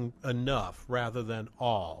emphasizing enough rather than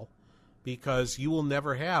all, because you will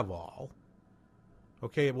never have all.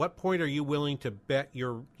 Okay, at what point are you willing to bet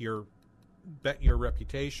your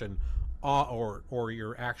reputation or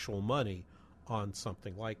your actual money on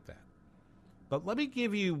something like that? But let me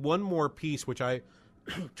give you one more piece, which I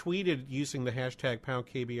tweeted using the hashtag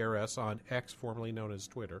 #KBRS on X, formerly known as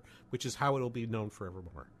Twitter, which is how it'll be known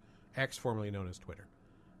forevermore. X, formerly known as Twitter.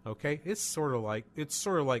 Okay, it's sort of like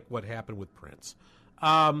what happened with Prince.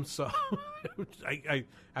 So I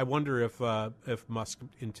wonder if Musk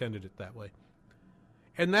intended it that way.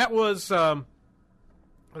 And that was from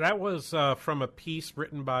a piece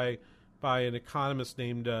written by an economist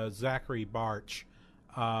named Zachary Barch,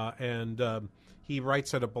 and he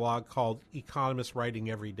writes at a blog called Economists Writing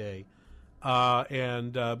Every Day,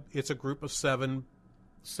 and it's a group of seven.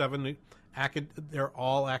 They're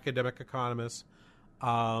all academic economists,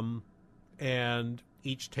 and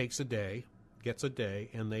each gets a day,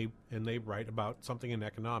 and they write about something in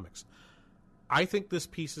economics. I think this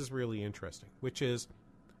piece is really interesting, which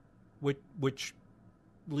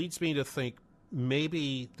leads me to think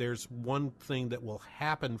maybe there's one thing that will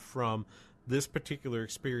happen from this particular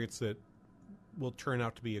experience that will turn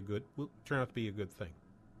out to be a good thing.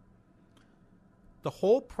 The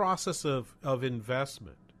whole process of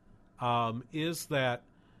investment is that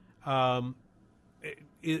the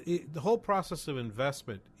whole process of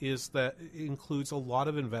investment is that it includes a lot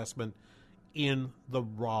of investment in the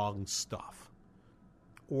wrong stuff.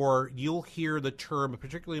 Or you'll hear the term,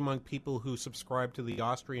 particularly among people who subscribe to the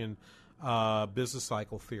Austrian business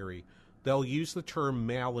cycle theory, they'll use the term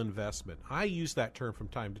malinvestment. I use that term from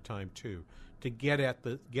time to time too, to get at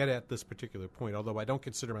this particular point. Although I don't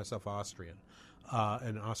consider myself Austrian,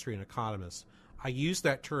 an Austrian economist, I use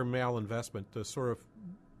that term malinvestment to sort of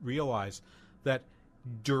realize that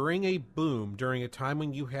during a boom, during a time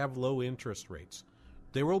when you have low interest rates,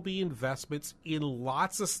 there will be investments in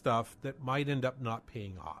lots of stuff that might end up not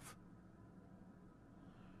paying off.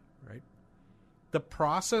 The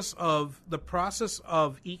process of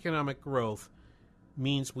economic growth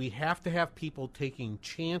means we have to have people taking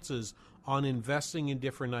chances on investing in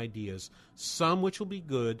different ideas, some which will be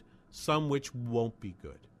good, some which won't be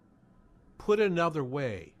good. Put another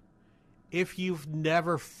way, if you've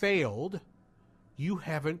never failed, you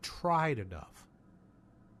haven't tried enough.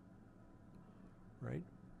 Right?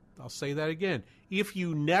 I'll say that again. If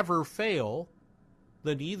you never fail,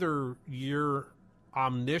 then either you're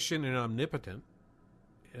omniscient and omnipotent,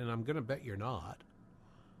 and I'm going to bet you're not,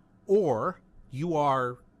 or you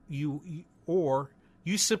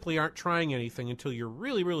simply aren't trying anything until you're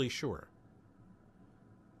really, really sure.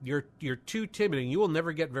 You're too timid, and you will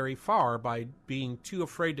never get very far by being too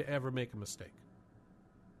afraid to ever make a mistake.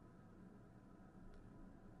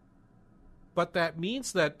 But that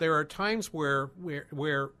means that there are times where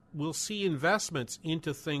we'll see investments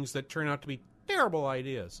into things that turn out to be terrible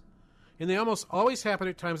ideas. And they almost always happen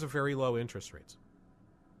at times of very low interest rates.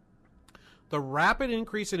 The rapid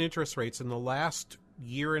increase in interest rates in the last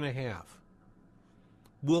year and a half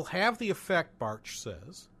will have the effect,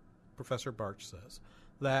 Professor Barch says,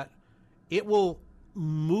 that it will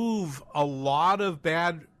move a lot of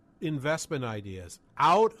bad investment ideas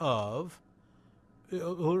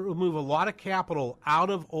it'll move a lot of capital out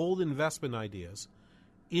of old investment ideas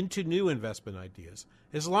into new investment ideas,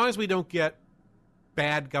 as long as we don't get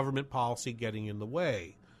bad government policy getting in the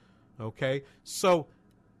way. Okay? So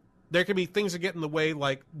there can be things that get in the way,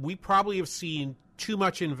 like we probably have seen too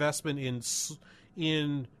much investment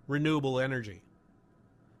in renewable energy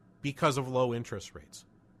because of low interest rates.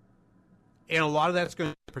 And a lot of that's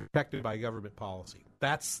going to be protected by government policy.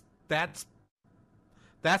 That's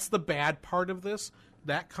the bad part of this.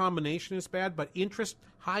 That combination is bad, but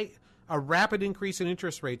a rapid increase in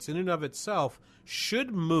interest rates in and of itself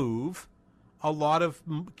should move a lot of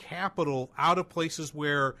capital out of places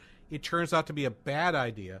where it turns out to be a bad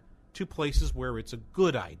idea to places where it's a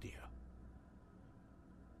good idea.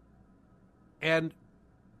 And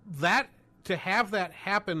that, to have that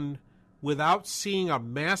happen without seeing a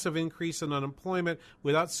massive increase in unemployment,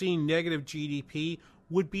 without seeing negative GDP,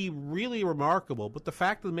 would be really remarkable. But the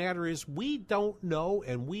fact of the matter is, we don't know,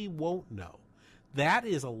 and we won't know. That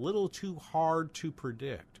is a little too hard to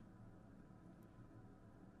predict.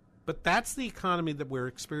 But that's the economy that we're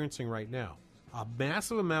experiencing right now. A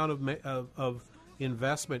massive amount of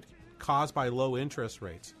investment caused by low interest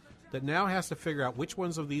rates that now has to figure out which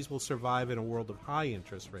ones of these will survive in a world of high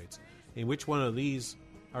interest rates and which one of these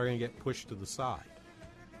are going to get pushed to the side.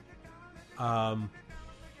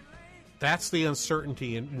 That's the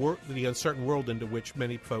uncertainty and the uncertain world into which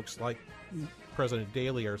many folks like President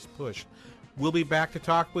Daley are pushed. We'll be back to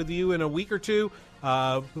talk with you in a week or two.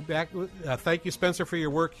 Thank you, Spencer, for your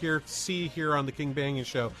work here. See you here on the King Banian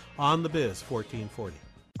Show on the Biz 1440.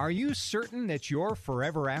 Are you certain that your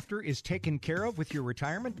forever after is taken care of with your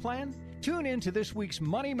retirement plan? Tune in to this week's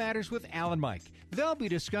Money Matters with Al and Mike. They'll be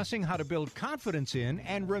discussing how to build confidence in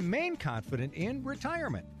and remain confident in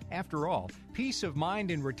retirement. After all, peace of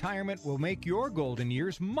mind in retirement will make your golden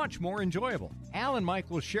years much more enjoyable. Al and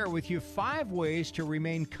Mike will share with you 5 ways to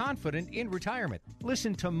remain confident in retirement.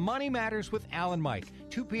 Listen to Money Matters with Al and Mike,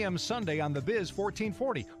 2 p.m. Sunday on The Biz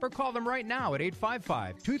 1440, or call them right now at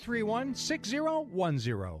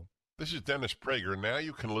 855-231-6010. This is Dennis Prager. Now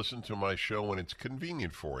you can listen to my show when it's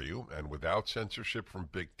convenient for you and without censorship from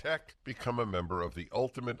big tech. Become a member of the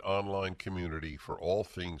ultimate online community for all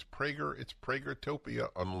things Prager. It's Pragertopia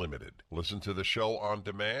Unlimited. Listen to the show on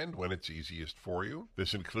demand when it's easiest for you.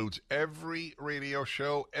 This includes every radio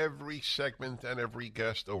show, every segment, and every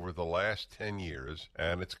guest over the last 10 years,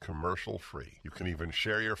 and it's commercial free. You can even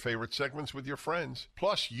share your favorite segments with your friends.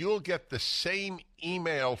 Plus, you'll get the same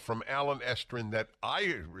email from Alan Estrin that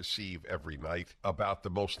I receive every night about the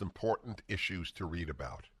most important issues to read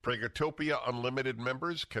about. Pragertopia Unlimited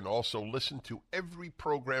members can also listen to every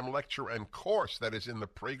program, lecture, and course that is in the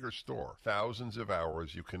Prager store. Thousands of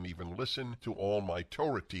hours. You can even listen to all my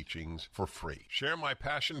Torah teachings for free. Share my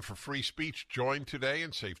passion for free speech. Join today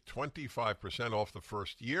and save 25% off the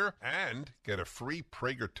first year and get a free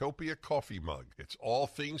Pragertopia coffee mug. It's all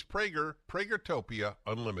things Prager. Pragertopia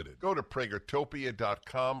Unlimited. Go to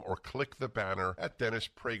Pragertopia.com or click the banner at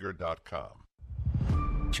DennisPrager.com.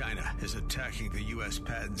 China is attacking the U.S.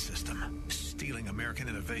 patent system, stealing American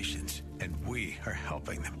innovations, and we are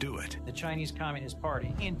helping them do it. The Chinese Communist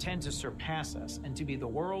Party intends to surpass us and to be the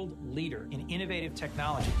world leader in innovative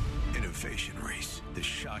technology. Innovation Race, the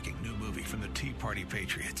shocking new movie from the Tea Party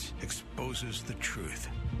Patriots, exposes the truth.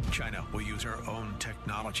 China will use our own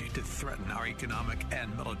technology to threaten our economic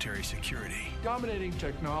and military security. Dominating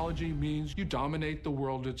technology means you dominate the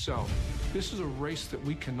world itself. This is a race that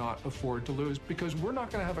we cannot afford to lose because we're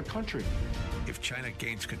not going to have a country. If China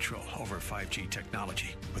gains control over 5G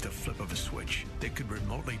technology with a flip of a switch, they could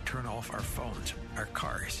remotely turn off our phones, our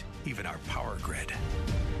cars, even our power grid.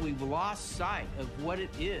 We've lost sight of what it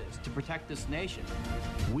is to protect this nation.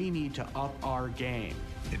 We need to up our game.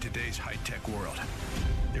 In today's high-tech world,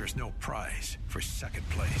 there's no prize for second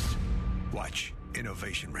place. Watch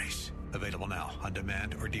Innovation Race. Available now on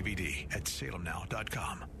demand or DVD at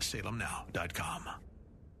salemnow.com. salemnow.com.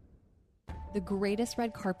 The greatest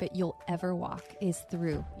red carpet you'll ever walk is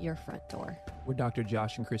through your front door. We're Dr.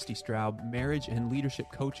 Josh and Christy Straub, marriage and leadership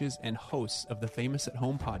coaches and hosts of the Famous at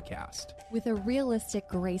Home podcast. With a realistic,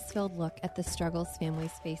 grace-filled look at the struggles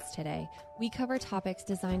families face today, we cover topics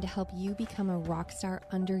designed to help you become a rock star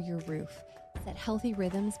under your roof, set healthy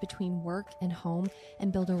rhythms between work and home,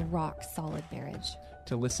 and build a rock-solid marriage.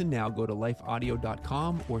 To listen now, go to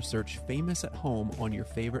lifeaudio.com or search Famous at Home on your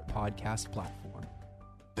favorite podcast platform.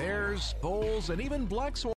 Bears, bulls, and even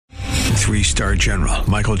black swans. 3-star General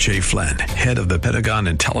Michael J. Flynn, head of the Pentagon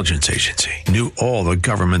Intelligence Agency, knew all the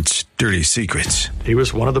government's dirty secrets. He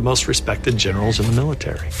was one of the most respected generals in the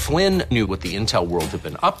military. Flynn knew what the intel world had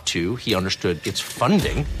been up to. He understood its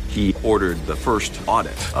funding. He ordered the first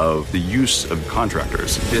audit of the use of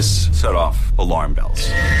contractors. This set off alarm bells.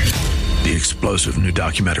 The explosive new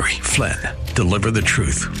documentary, Flynn, Deliver the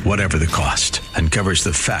Truth, Whatever the Cost, uncovers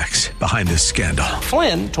the facts behind this scandal.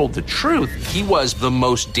 Flynn told the truth. He was the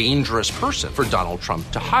most dangerous person for Donald Trump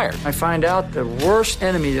to hire. I find out the worst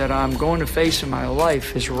enemy that I'm going to face in my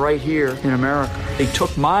life is right here in America. They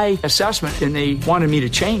took my assessment and they wanted me to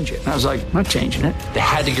change it. And I was like, I'm not changing it. They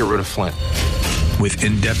had to get rid of Flynn. With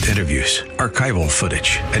in-depth interviews, archival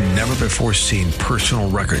footage, and never-before-seen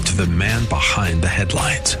personal records of the man behind the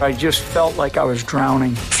headlines. I just felt like I was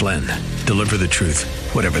drowning. Flynn, Deliver the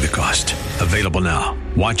Truth, Whatever the Cost. Available now.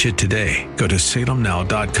 Watch it today. Go to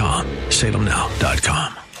salemnow.com.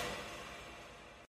 salemnow.com.